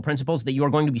fundamental principles that you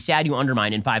are going to be sad you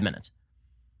undermine in 5 minutes.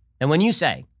 And when you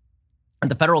say that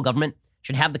the federal government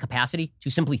should have the capacity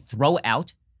to simply throw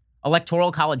out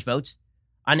electoral college votes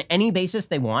on any basis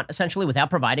they want, essentially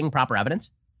without providing proper evidence,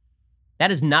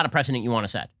 that is not a precedent you want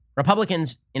to set.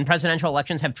 Republicans in presidential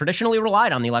elections have traditionally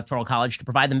relied on the electoral college to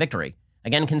provide them victory.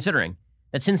 Again, considering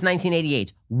that since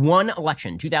 1988, one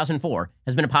election, 2004,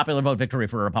 has been a popular vote victory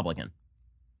for a Republican.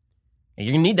 And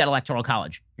you're going to need that electoral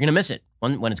college. You're going to miss it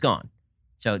when it's gone.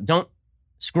 So don't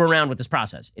screw around with this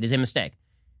process. It is a mistake.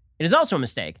 It is also a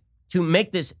mistake to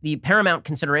make this the paramount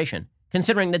consideration,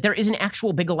 considering that there is an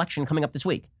actual big election coming up this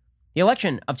week. The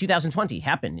election of 2020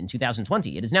 happened in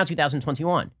 2020. It is now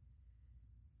 2021.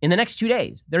 In the next 2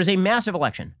 days, there is a massive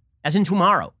election. As in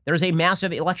tomorrow, there is a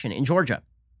massive election in Georgia.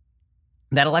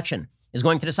 That election is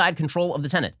going to decide control of the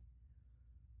Senate.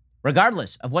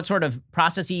 Regardless of what sort of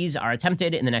processes are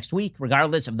attempted in the next week,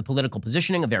 regardless of the political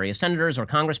positioning of various senators or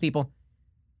congresspeople,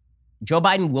 Joe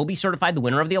Biden will be certified the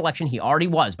winner of the election. He already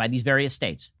was by these various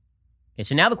states. Okay,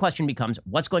 so now the question becomes,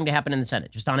 what's going to happen in the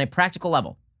Senate? Just on a practical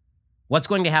level, what's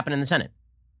going to happen in the Senate?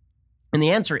 And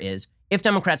the answer is, if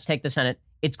Democrats take the Senate,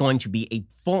 it's going to be a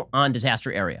full-on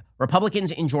disaster area.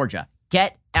 Republicans in Georgia,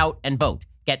 get out and vote.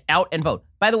 Get out and vote.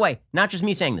 By the way, not just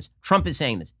me saying this. Trump is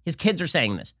saying this. His kids are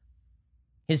saying this.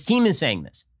 His team is saying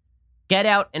this. Get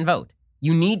out and vote.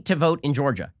 You need to vote in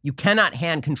Georgia. You cannot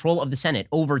hand control of the Senate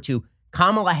over to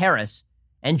Kamala Harris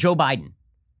and Joe Biden.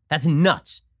 That's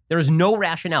nuts. There is no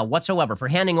rationale whatsoever for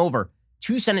handing over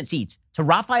 2 Senate seats to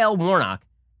Raphael Warnock,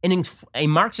 a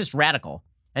Marxist radical,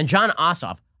 and John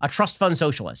Ossoff, a trust fund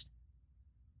socialist.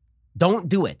 Don't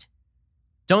do it.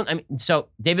 So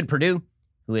David Perdue,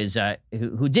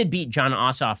 who did beat John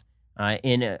Ossoff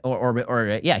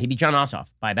he beat John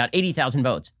Ossoff by about 80,000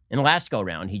 votes. In the last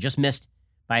go-round, he just missed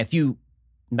by a few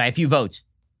votes,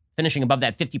 finishing above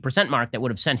that 50% mark that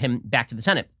would have sent him back to the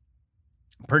Senate.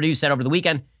 Perdue said over the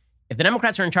weekend, if the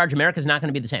Democrats are in charge, America's not going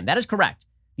to be the same. That is correct.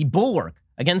 The bulwark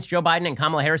against Joe Biden and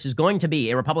Kamala Harris is going to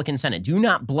be a Republican Senate. Do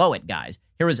not blow it, guys.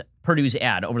 Here was Perdue's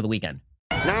ad over the weekend.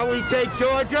 Now we take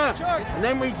Georgia, and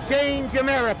then we change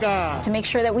America. To make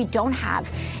sure that we don't have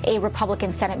a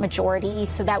Republican Senate majority,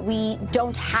 so that we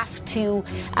don't have to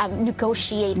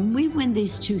negotiate. When we win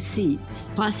these 2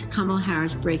 seats, plus Kamala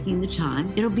Harris breaking the tie,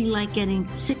 it'll be like getting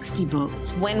 60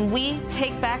 votes. When we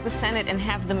take back the Senate and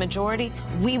have the majority,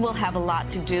 we will have a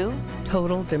lot to do.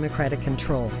 Total Democratic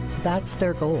control. That's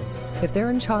their goal. If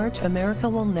they're in charge, America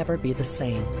will never be the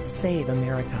same. Save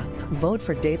America. Vote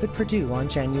for David Perdue on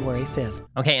January 5th.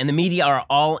 Okay, and the media are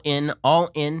all in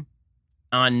on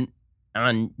John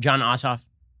Ossoff.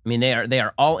 I mean, they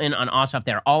are all in on Ossoff.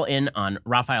 They are all in on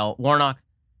Raphael Warnock.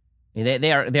 I mean,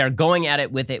 they are going at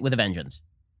it with a vengeance.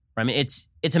 I mean,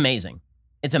 it's amazing.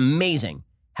 It's amazing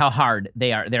how hard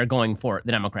they're going for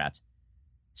the Democrats.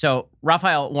 So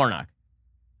Raphael Warnock,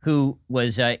 who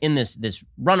was in this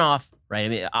runoff, right? I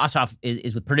mean, Ossoff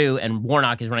is with Perdue, and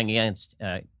Warnock is running against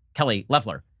Kelly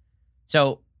Loeffler.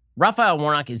 So Raphael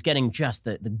Warnock is getting just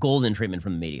the golden treatment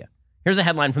from the media. Here's a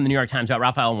headline from the New York Times about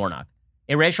Raphael Warnock,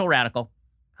 a racial radical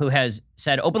who has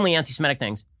said openly anti-Semitic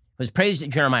things, who has praised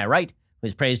Jeremiah Wright, who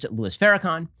has praised Louis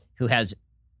Farrakhan,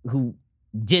 who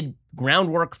did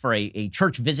groundwork for a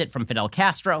church visit from Fidel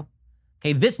Castro.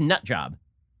 Okay, this nut job,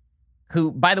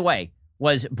 who, by the way,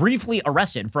 was briefly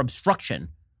arrested for obstruction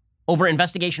over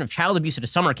investigation of child abuse at a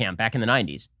summer camp back in the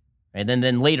 90s. Right?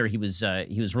 Then later he was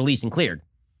released and cleared.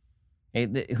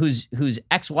 Okay? Whose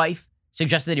ex-wife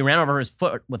suggested that he ran over her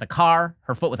foot with a car,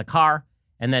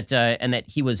 and that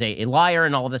he was a liar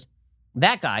and all of this.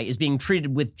 That guy is being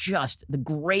treated with just the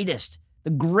greatest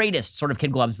sort of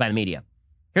kid gloves by the media.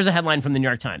 Here's a headline from the New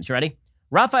York Times. You ready?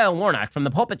 Raphael Warnock, from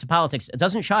the pulpit to politics,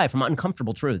 doesn't shy from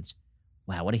uncomfortable truths.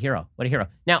 Wow, what a hero. What a hero.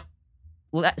 Now,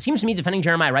 well, that seems to me defending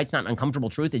Jeremiah Wright's not an uncomfortable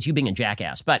truth. It's you being a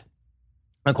jackass. But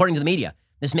according to the media,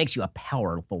 this makes you a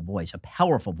powerful voice.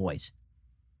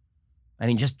 I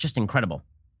mean, just incredible.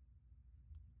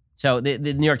 So the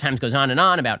New York Times goes on and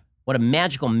on about what a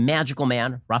magical, magical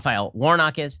man Raphael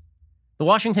Warnock is. The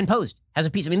Washington Post has a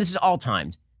piece. I mean, this is all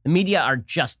timed. The media are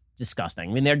just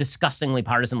disgusting. I mean, they're disgustingly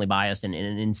partisanly biased in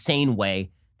an insane way.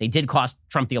 They did cost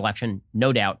Trump the election,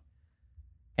 no doubt.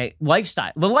 Okay,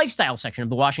 lifestyle, the lifestyle section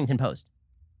of the Washington Post.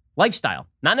 Lifestyle,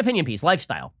 not an opinion piece,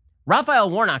 lifestyle.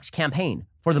 Raphael Warnock's campaign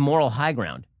for the moral high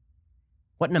ground.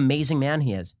 What an amazing man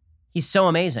he is. He's so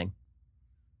amazing.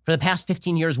 For the past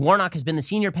 15 years, Warnock has been the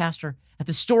senior pastor at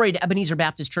the storied Ebenezer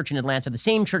Baptist Church in Atlanta, the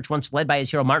same church once led by his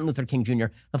hero Martin Luther King Jr.,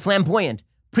 the flamboyant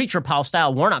preacher Paul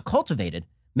style Warnock cultivated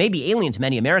may be alien to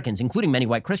many Americans, including many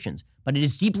white Christians, but it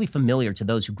is deeply familiar to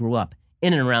those who grew up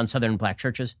in and around Southern black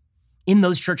churches. In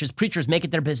those churches, preachers make it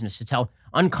their business to tell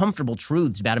uncomfortable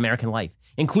truths about American life,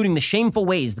 including the shameful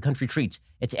ways the country treats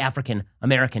its African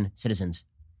American citizens.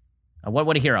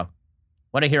 What a hero.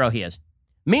 What a hero he is.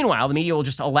 Meanwhile, the media will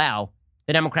just allow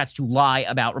the Democrats to lie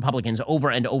about Republicans over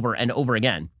and over and over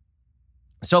again.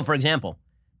 So, for example,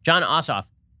 John Ossoff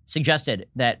suggested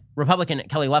that Republican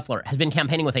Kelly Loeffler has been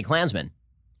campaigning with a Klansman.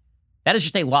 That is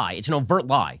just a lie. It's an overt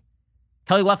lie.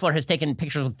 Kelly Loeffler has taken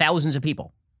pictures with thousands of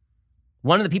people.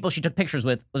 One of the people she took pictures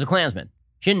with was a Klansman.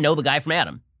 She didn't know the guy from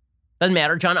Adam. Doesn't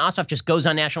matter. John Ossoff just goes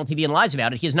on national TV and lies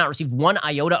about it. He has not received one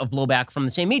iota of blowback from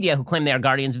the same media who claim they are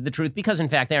guardians of the truth because, in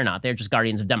fact, they're not. They're just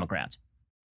guardians of Democrats.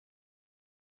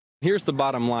 Here's the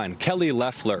bottom line. Kelly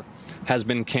Loeffler has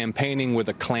been campaigning with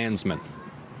a Klansman.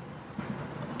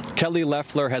 Kelly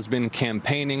Loeffler has been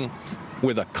campaigning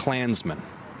with a Klansman.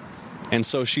 And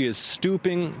so she is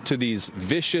stooping to these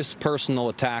vicious personal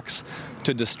attacks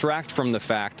to distract from the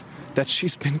fact that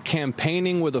she's been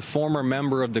campaigning with a former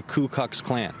member of the Ku Klux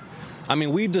Klan. I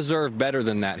mean, we deserve better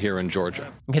than that here in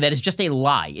Georgia. Okay, that is just a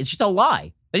lie. It's just a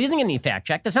lie. But he doesn't get any fact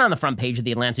check. That's not on the front page of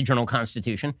the Atlanta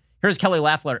Journal-Constitution. Here's Kelly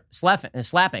Loeffler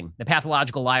slapping the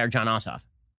pathological liar John Ossoff.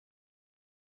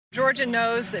 Georgia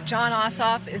knows that John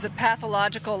Ossoff is a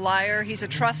pathological liar. He's a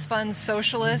trust fund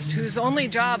socialist whose only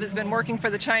job has been working for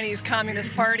the Chinese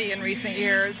Communist Party in recent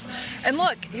years. And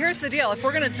look, here's the deal. If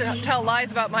we're going to tell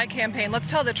lies about my campaign, let's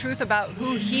tell the truth about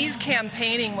who he's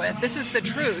campaigning with. This is the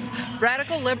truth.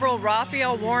 Radical liberal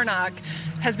Raphael Warnock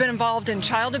has been involved in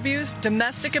child abuse,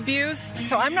 domestic abuse.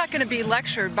 So I'm not going to be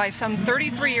lectured by some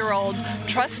 33-year-old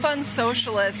trust fund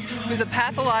socialist who's a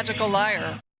pathological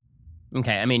liar.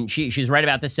 Okay, I mean, she's right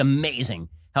about this. It's amazing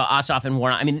how Ossoff and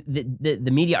Warnock, I mean,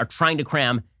 the media are trying to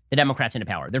cram the Democrats into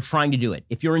power. They're trying to do it.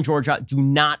 If you're in Georgia, do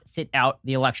not sit out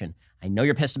the election. I know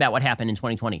you're pissed about what happened in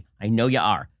 2020. I know you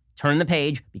are. Turn the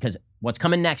page because what's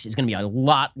coming next is going to be a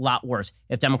lot worse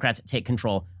if Democrats take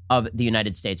control of the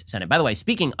United States Senate. By the way,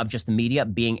 speaking of just the media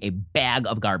being a bag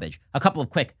of garbage, a couple of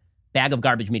quick bag of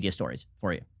garbage media stories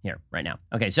for you here right now.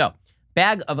 Okay, so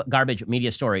bag of garbage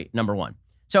media story number one.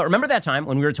 So remember that time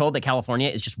when we were told that California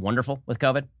is just wonderful with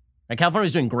COVID? Right? California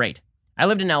was doing great. I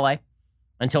lived in LA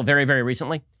until very, very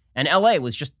recently. And LA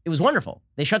was just, it was wonderful.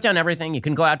 They shut down everything. You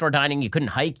couldn't go outdoor dining. You couldn't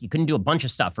hike. You couldn't do a bunch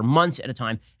of stuff for months at a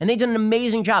time. And they did an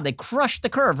amazing job. They crushed the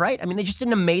curve, right? I mean, they just did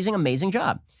an amazing, amazing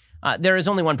job. There is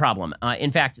only one problem.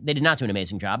 In fact, they did not do an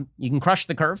amazing job. You can crush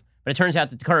the curve, but it turns out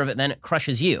that the curve then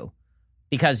crushes you.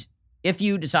 Because if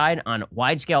you decide on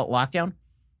wide-scale lockdown,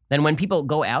 then when people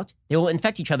go out, they will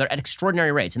infect each other at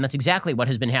extraordinary rates. And that's exactly what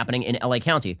has been happening in LA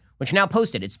County, which now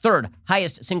posted its third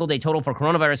highest single-day total for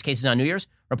coronavirus cases on New Year's,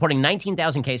 reporting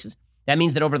 19,000 cases. That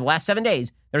means that over the last 7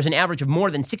 days, there's an average of more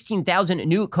than 16,000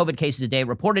 new COVID cases a day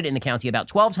reported in the county, about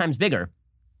 12 times bigger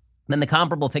than the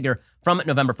comparable figure from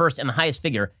November 1st and the highest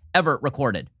figure ever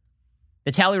recorded.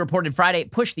 The tally reported Friday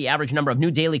pushed the average number of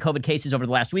new daily COVID cases over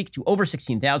the last week to over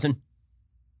 16,000.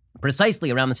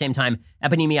 Precisely around the same time,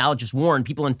 epidemiologists warned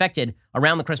people infected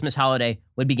around the Christmas holiday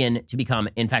would begin to become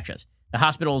infectious. The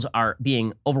hospitals are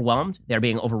being overwhelmed. They're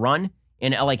being overrun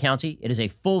in LA County. It is a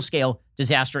full-scale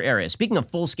disaster area. Speaking of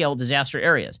full-scale disaster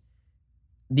areas,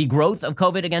 the growth of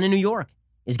COVID again in New York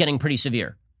is getting pretty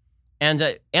severe.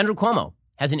 And Andrew Cuomo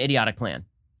has an idiotic plan.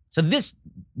 So this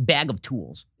bag of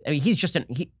tools, I mean, he's just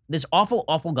this awful,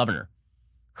 awful governor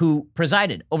who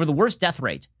presided over the worst death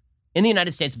rate in the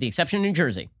United States, with the exception of New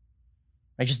Jersey.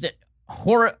 Right, just a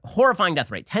horrifying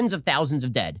death rate, tens of thousands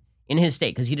of dead in his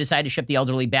state because he decided to ship the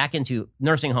elderly back into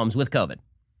nursing homes with COVID.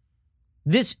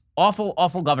 This awful,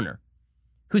 awful governor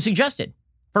who suggested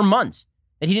for months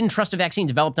that he didn't trust a vaccine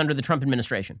developed under the Trump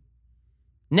administration.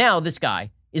 Now this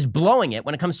guy is blowing it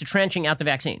when it comes to tranching out the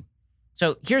vaccine.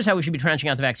 So here's how we should be tranching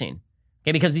out the vaccine.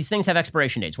 Okay, because these things have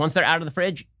expiration dates. Once they're out of the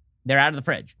fridge, they're out of the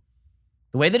fridge.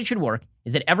 The way that it should work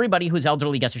is that everybody who's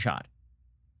elderly gets a shot.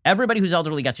 Everybody who's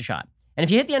elderly gets a shot. And if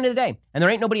you hit the end of the day and there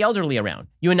ain't nobody elderly around,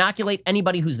 you inoculate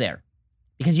anybody who's there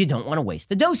because you don't want to waste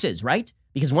the doses, right?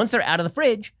 Because once they're out of the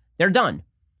fridge, they're done.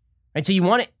 right? So you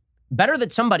want it better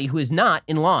that somebody who is not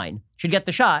in line should get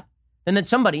the shot than that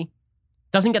somebody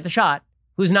doesn't get the shot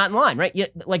who's not in line,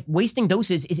 right? Like wasting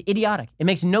doses is idiotic. It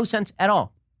makes no sense at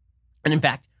all. And in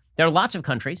fact, there are lots of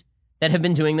countries that have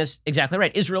been doing this exactly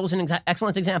right. Israel is an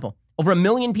excellent example. Over 1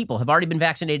 million people have already been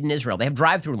vaccinated in Israel. They have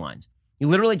drive-through lines. You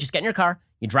literally just get in your car,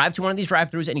 you drive to one of these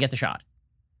drive-throughs, and you get the shot.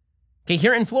 Okay,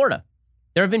 here in Florida,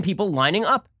 there have been people lining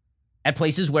up at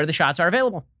places where the shots are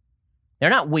available. They're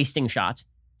not wasting shots.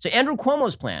 So Andrew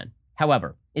Cuomo's plan,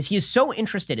 however, is he is so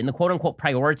interested in the quote-unquote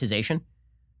prioritization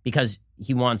because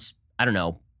he wants, I don't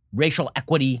know, racial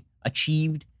equity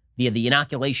achieved via the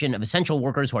inoculation of essential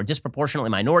workers who are disproportionately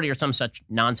minority or some such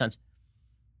nonsense.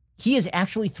 He is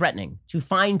actually threatening to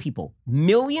fine people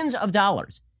millions of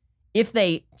dollars if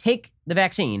they take the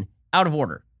vaccine out of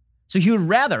order. So he would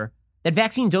rather that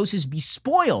vaccine doses be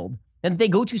spoiled than that they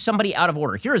go to somebody out of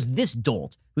order. Here is this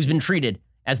dolt who's been treated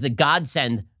as the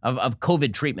godsend of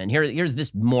COVID treatment. Here's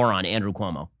this moron, Andrew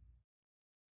Cuomo.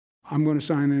 I'm going to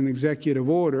sign an executive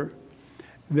order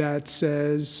that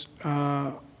says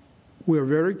we're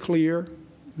very clear.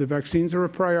 The vaccines are a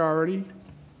priority.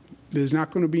 There's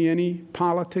not going to be any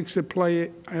politics at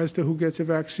play as to who gets a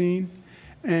vaccine.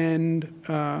 And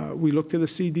we look to the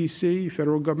CDC,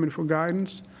 federal government, for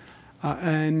guidance.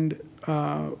 And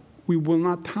we will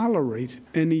not tolerate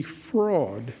any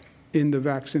fraud in the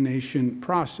vaccination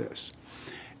process.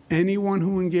 Anyone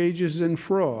who engages in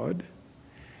fraud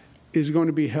is going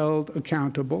to be held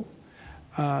accountable.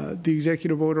 The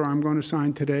executive order I'm going to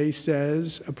sign today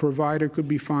says a provider could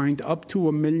be fined up to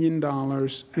 $1 million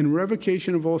and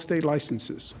revocation of all state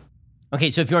licenses. Okay,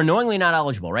 so if you're knowingly not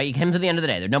eligible, right, you came to the end of the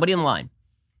day, there's nobody in line,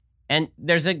 and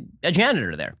there's a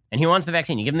janitor there, and he wants the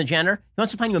vaccine. You give him the janitor, he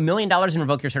wants to fine you $1 million and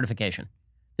revoke your certification.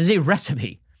 This is a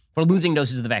recipe for losing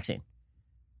doses of the vaccine.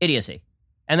 Idiocy.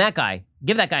 And that guy,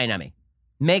 give that guy an Emmy.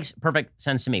 Makes perfect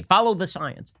sense to me. Follow the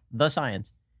science. The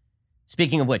science.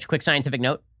 Speaking of which, quick scientific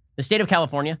note. The state of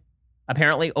California,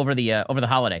 apparently over the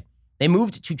holiday, they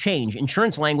moved to change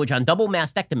insurance language on double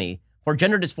mastectomy for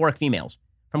gender dysphoric females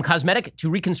from cosmetic to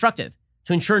reconstructive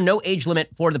to ensure no age limit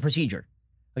for the procedure.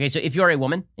 Okay, so if you're a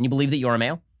woman and you believe that you're a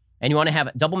male and you want to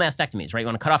have double mastectomies, right? You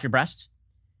want to cut off your breasts.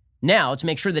 Now, to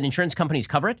make sure that insurance companies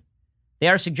cover it, they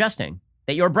are suggesting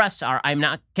that your breasts are, I'm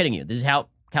not kidding you, this is how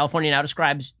California now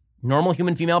describes normal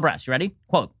human female breasts. You ready?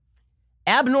 Quote,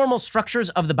 abnormal structures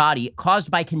of the body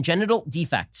caused by congenital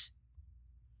defects.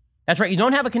 That's right. You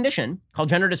don't have a condition called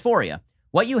gender dysphoria.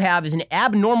 What you have is an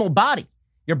abnormal body.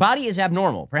 Your body is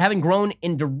abnormal for having grown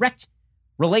in direct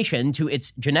relation to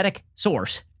its genetic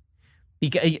source.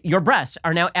 Because your breasts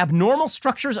are now abnormal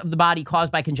structures of the body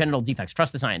caused by congenital defects.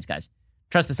 Trust the science, guys.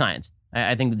 Trust the science.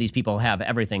 I think that these people have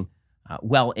everything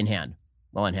well in hand.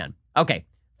 Well in hand. Okay.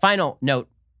 Final note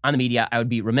on the media. I would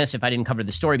be remiss if I didn't cover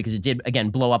the story because it did, again,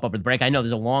 blow up over the break. I know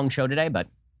there's a long show today, but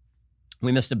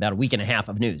we missed about a week and a half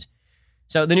of news.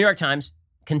 So the New York Times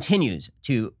continues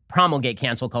to promulgate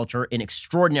cancel culture in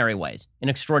extraordinary ways.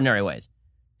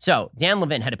 So Dan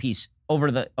Levin had a piece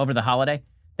over the holiday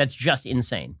that's just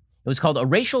insane. It was called "A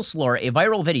Racial Slur, a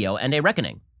Viral Video, and a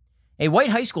Reckoning." A white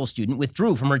high school student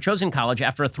withdrew from her chosen college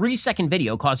after a 3-second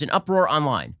video caused an uproar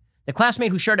online. The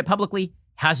classmate who shared it publicly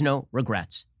has no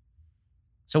regrets.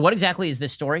 So what exactly is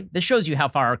this story? This shows you how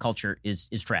far our culture is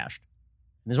trashed.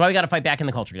 This is why we got to fight back in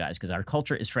the culture, guys, because our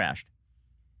culture is trashed.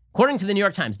 According to the New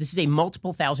York Times, this is a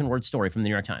multiple thousand-word story from the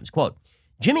New York Times. Quote,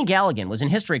 Jimmy Galligan was in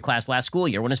history class last school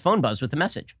year when his phone buzzed with a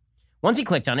message. Once he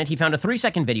clicked on it, he found a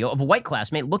 3-second video of a white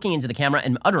classmate looking into the camera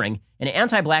and uttering an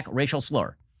anti-black racial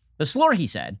slur. The slur, he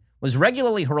said, was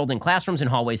regularly hurled in classrooms and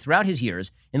hallways throughout his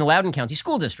years in the Loudoun County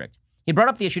School District. He brought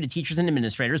up the issue to teachers and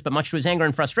administrators, but much to his anger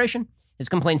and frustration, his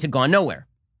complaints had gone nowhere.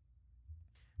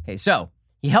 Okay, so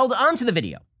he held on to the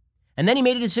video, and then he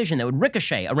made a decision that would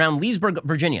ricochet around Leesburg,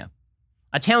 Virginia,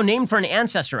 a town named for an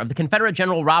ancestor of the Confederate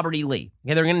General Robert E. Lee.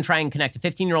 Okay, they're going to try and connect a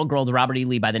 15-year-old girl to Robert E.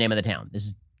 Lee by the name of the town. This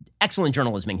is excellent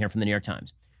journalism here from the New York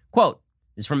Times. Quote,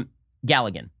 this is from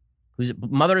Galligan, whose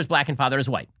mother is black and father is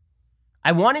white.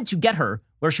 I wanted to get her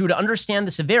where she would understand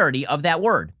the severity of that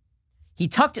word. He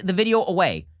tucked the video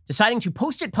away, deciding to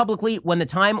post it publicly when the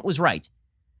time was right.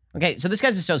 Okay, so this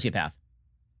guy's a sociopath.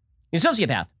 He's a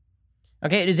sociopath.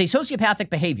 Okay, it is a sociopathic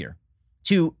behavior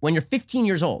to, when you're 15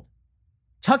 years old,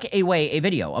 tuck away a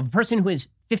video of a person who is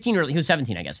 15, or he was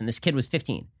 17, I guess, and this kid was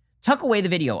 15. Tuck away the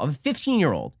video of a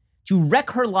 15-year-old to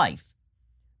wreck her life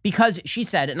because she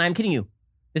said, and I'm kidding you,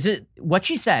 this is what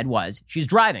she said was, she's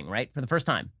driving, right, for the first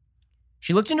time.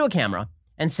 She looked into a camera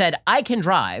and said, I can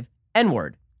drive,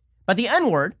 N-word. But the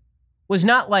N-word was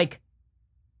not like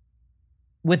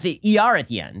with the ER at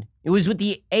the end. It was with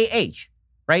the AH,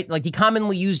 right? Like the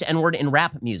commonly used N-word in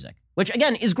rap music, which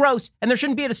again is gross, and there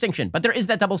shouldn't be a distinction, but there is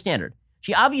that double standard.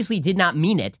 She obviously did not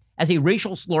mean it as a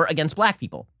racial slur against black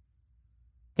people.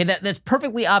 Okay, that's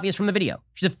perfectly obvious from the video.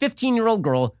 She's a 15-year-old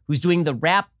girl who's doing the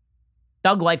rap,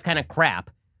 thug life kind of crap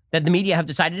that the media have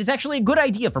decided is actually a good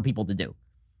idea for people to do.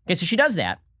 Okay, so she does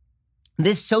that.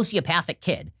 This sociopathic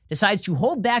kid decides to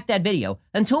hold back that video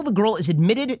until the girl is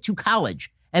admitted to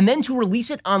college and then to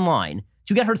release it online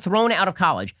to get her thrown out of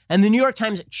college. And the New York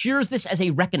Times cheers this as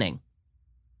a reckoning.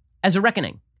 As a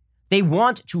reckoning. They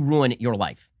want to ruin your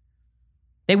life.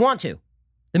 They want to.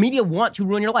 The media want to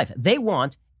ruin your life. They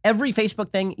want every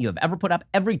Facebook thing you have ever put up,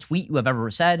 every tweet you have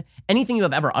ever said, anything you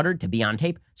have ever uttered to be on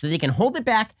tape so they can hold it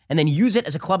back and then use it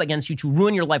as a club against you to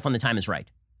ruin your life when the time is right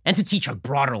and to teach a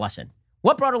broader lesson.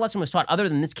 What broader lesson was taught other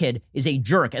than this kid is a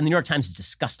jerk and the New York Times is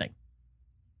disgusting?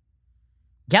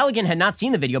 Galligan had not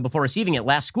seen the video before receiving it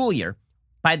last school year,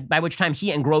 by which time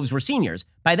he and Groves were seniors.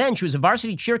 By then, she was a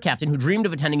varsity cheer captain who dreamed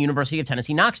of attending University of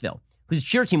Tennessee, Knoxville, whose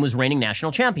cheer team was reigning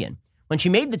national champion. When she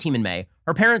made the team in May,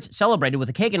 her parents celebrated with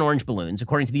a cake and orange balloons,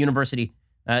 according to the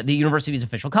university's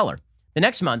official color. The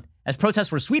next month, as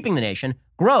protests were sweeping the nation,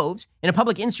 Groves, in a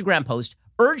public Instagram post,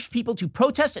 urged people to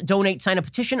protest, donate, sign a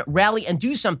petition, rally, and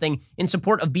do something in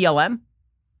support of BLM.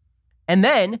 And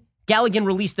then Galligan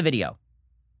released the video.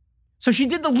 So she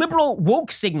did the liberal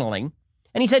woke signaling,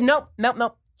 and he said, nope.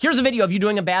 Here's a video of you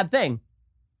doing a bad thing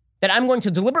that I'm going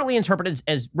to deliberately interpret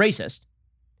as racist,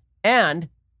 and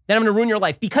then I'm going to ruin your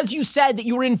life because you said that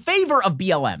you were in favor of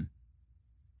BLM.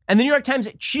 And the New York Times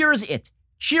cheers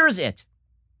it.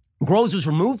 Groves was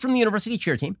removed from the university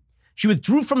cheer team. She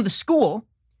withdrew from the school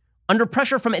under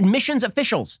pressure from admissions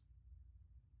officials.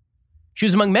 She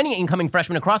was among many incoming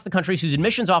freshmen across the country whose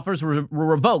admissions offers were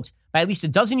revoked by at least a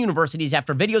dozen universities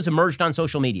after videos emerged on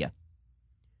social media.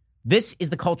 This is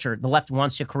the culture the left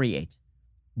wants to create.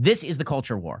 This is the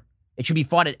culture war. It should be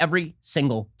fought at every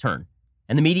single turn.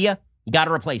 And the media, you got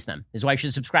to replace them. This is why you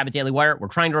should subscribe to Daily Wire. We're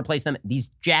trying to replace them. These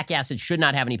jackasses should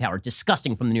not have any power.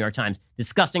 Disgusting from the New York Times.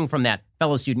 Disgusting from that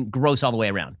fellow student. Gross all the way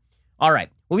around. All right.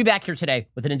 We'll be back here today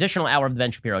with an additional hour of the Ben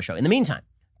Shapiro Show. In the meantime,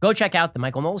 go check out the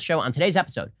Michael Knowles Show. On today's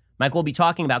episode, Michael will be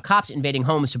talking about cops invading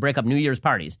homes to break up New Year's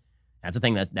parties. That's a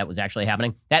thing that was actually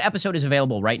happening. That episode is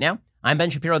available right now. I'm Ben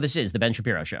Shapiro. This is the Ben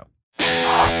Shapiro Show.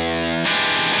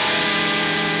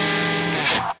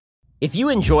 If you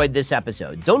enjoyed this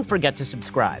episode, don't forget to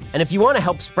subscribe. And if you want to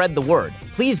help spread the word,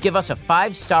 please give us a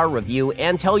 5-star review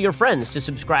and tell your friends to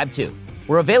subscribe too.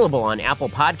 We're available on Apple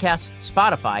Podcasts,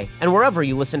 Spotify, and wherever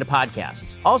you listen to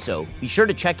podcasts. Also, be sure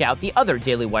to check out the other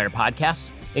Daily Wire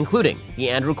podcasts, including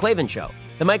The Andrew Klavan Show,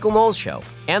 The Michael Knowles Show,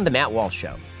 and The Matt Walsh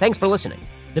Show. Thanks for listening.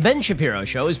 The Ben Shapiro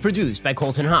Show is produced by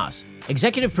Colton Haas.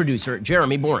 Executive producer,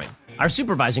 Jeremy Boring. Our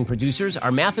supervising producers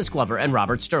are Mathis Glover and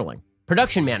Robert Sterling.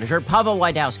 Production manager, Pavel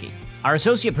Wydowski. Our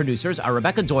associate producers are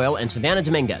Rebecca Doyle and Savannah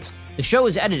Dominguez. The show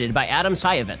is edited by Adam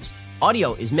Sayevitz.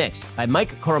 Audio is mixed by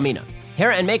Mike Coromina.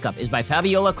 Hair and makeup is by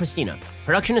Fabiola Cristina.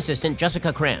 Production assistant,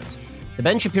 Jessica Kranz. The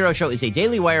Ben Shapiro Show is a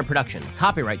Daily Wire production.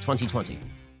 Copyright 2020.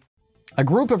 A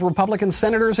group of Republican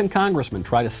senators and congressmen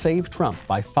try to save Trump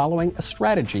by following a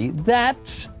strategy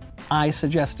that I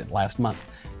suggested last month.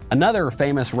 Another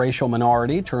famous racial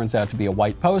minority turns out to be a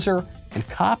white poser, and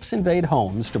cops invade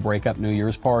homes to break up New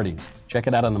Year's parties. Check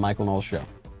it out on The Michael Knowles Show.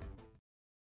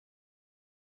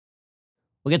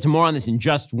 We'll get to more on this in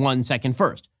just 1 second.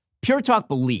 First, Pure Talk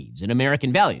believes in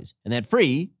American values, and that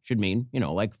free should mean,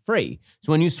 like free.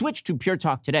 So when you switch to Pure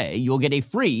Talk today, you'll get a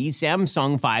free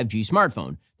Samsung 5G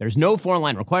smartphone. There's no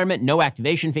 4-line requirement, no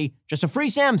activation fee, just a free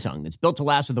Samsung that's built to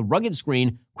last with a rugged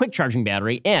screen, quick charging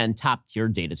battery, and top-tier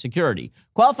data security.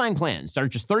 Qualifying plans start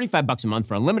at just $35 a month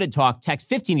for unlimited talk, text,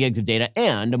 15 gigs of data,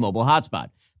 and a mobile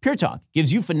hotspot. Pure Talk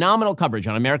gives you phenomenal coverage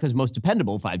on America's most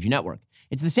dependable 5G network.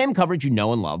 It's the same coverage you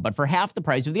know and love, but for half the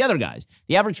price of the other guys.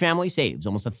 The average family saves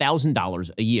almost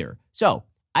 $1,000 a year. So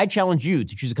I challenge you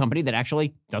to choose a company that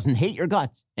actually doesn't hate your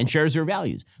guts and shares your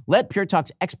values. Let Pure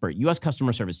Talk's expert U.S.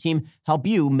 customer service team help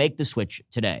you make the switch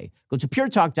today. Go to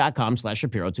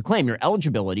puretalk.com/Shapiro to claim your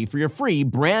eligibility for your free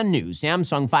brand new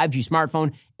Samsung 5G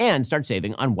smartphone and start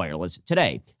saving on wireless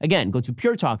today. Again, go to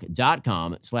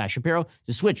puretalk.com/Shapiro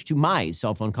to switch to my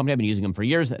cell phone company. I've been using them for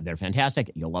years. They're fantastic.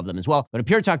 You'll love them as well. Go to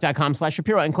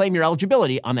puretalk.com/Shapiro and claim your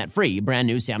eligibility on that free brand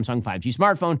new Samsung 5G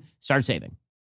smartphone. Start saving.